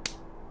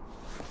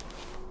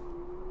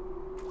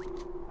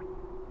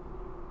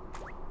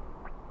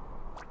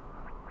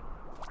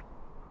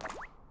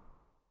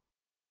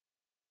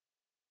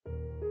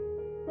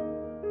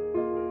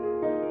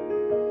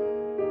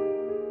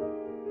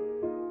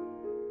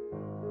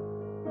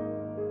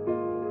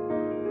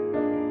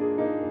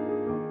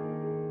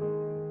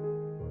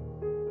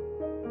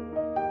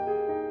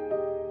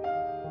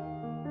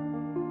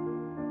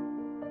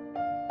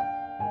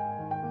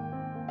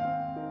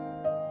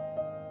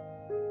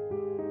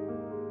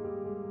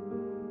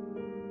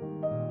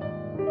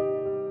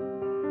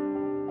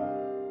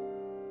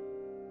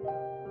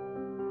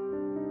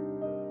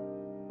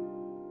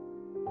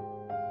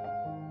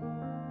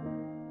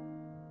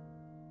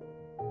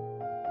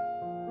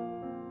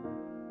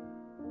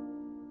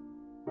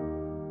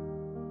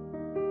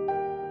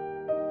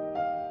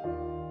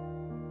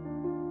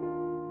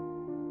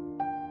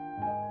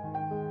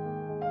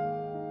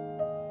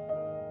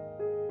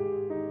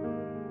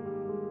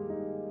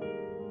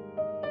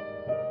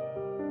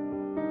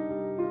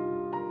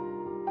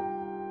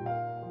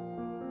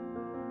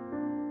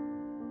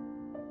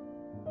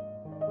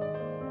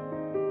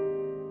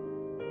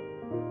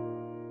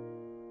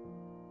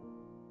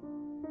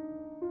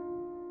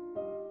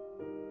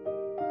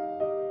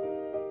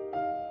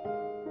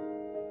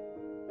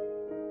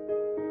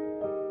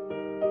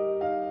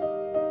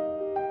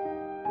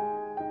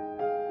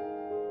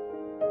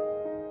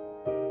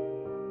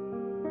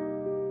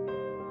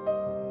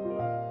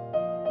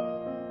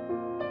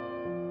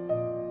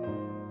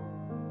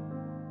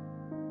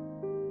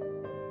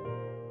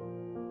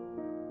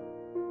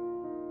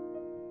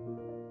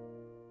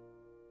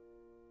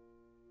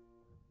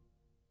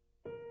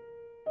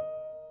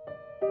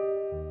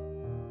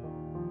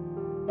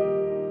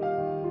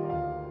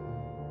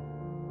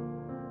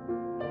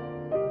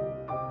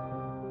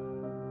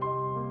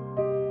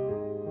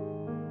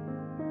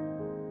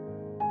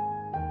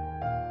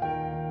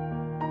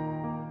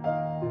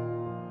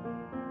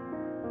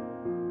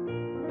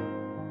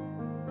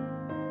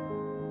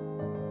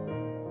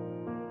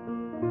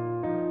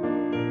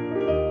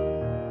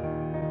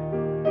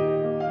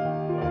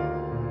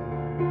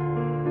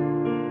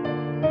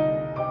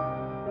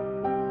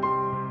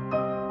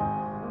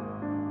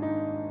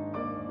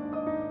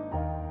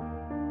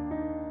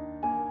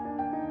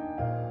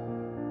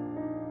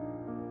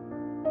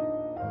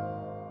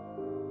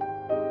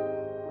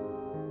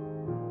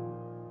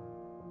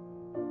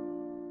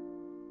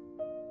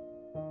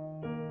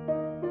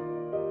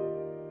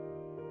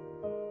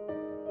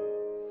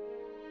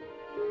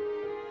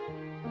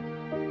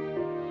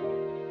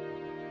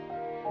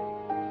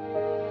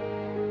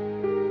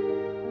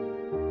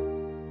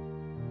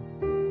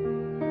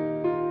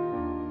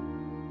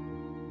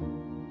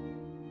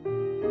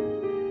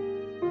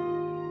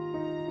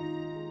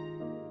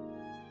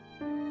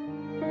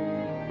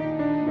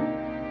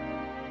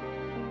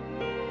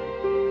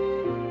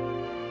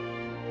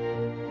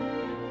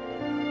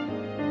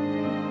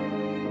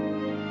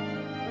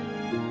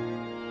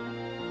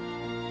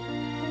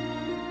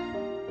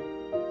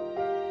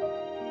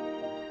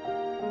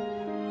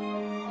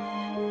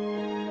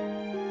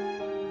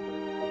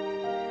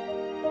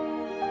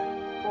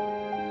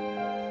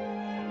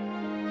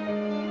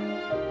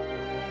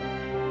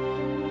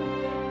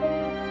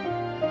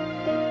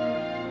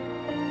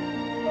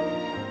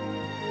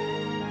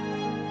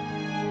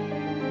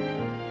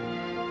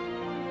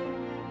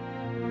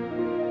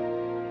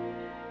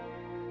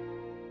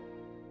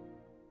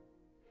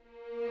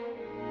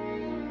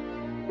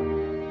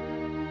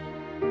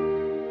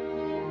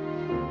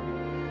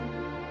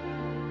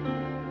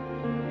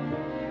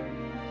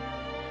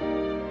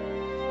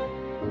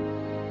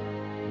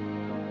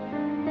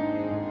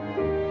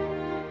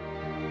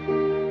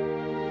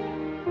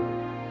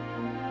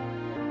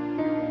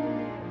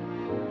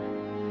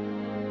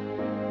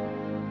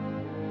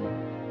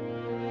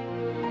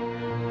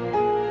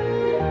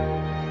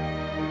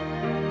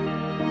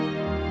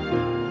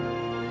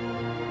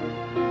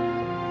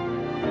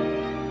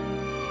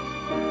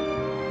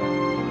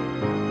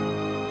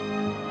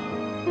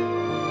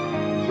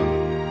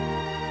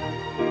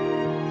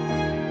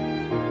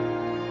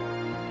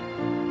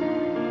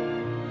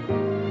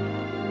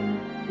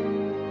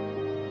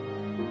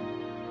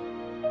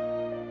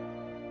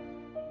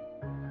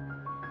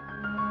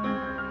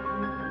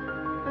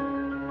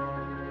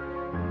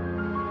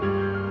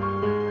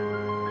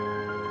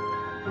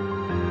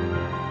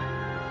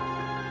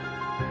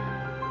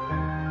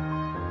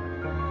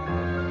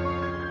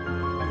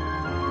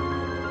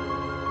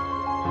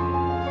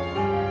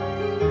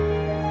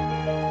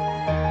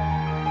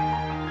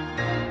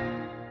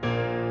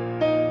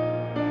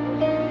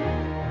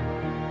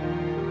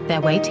 They're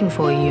waiting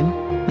for you,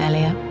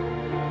 Melia.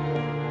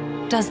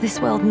 Does this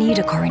world need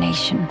a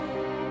coronation?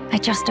 I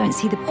just don't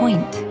see the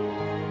point.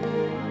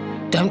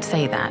 Don't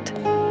say that.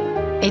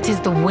 It is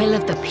the will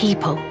of the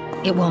people.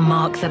 It will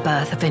mark the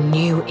birth of a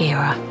new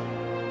era.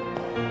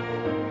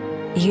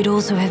 You'd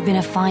also have been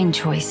a fine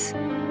choice.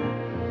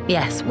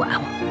 Yes,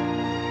 well,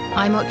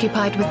 I'm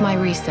occupied with my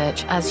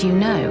research, as you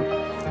know,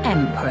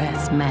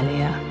 Empress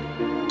Melia.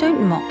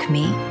 Don't mock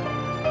me.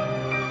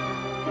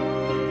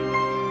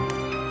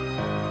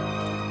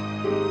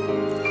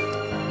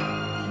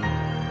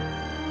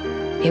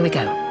 Here we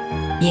go.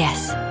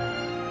 Yes.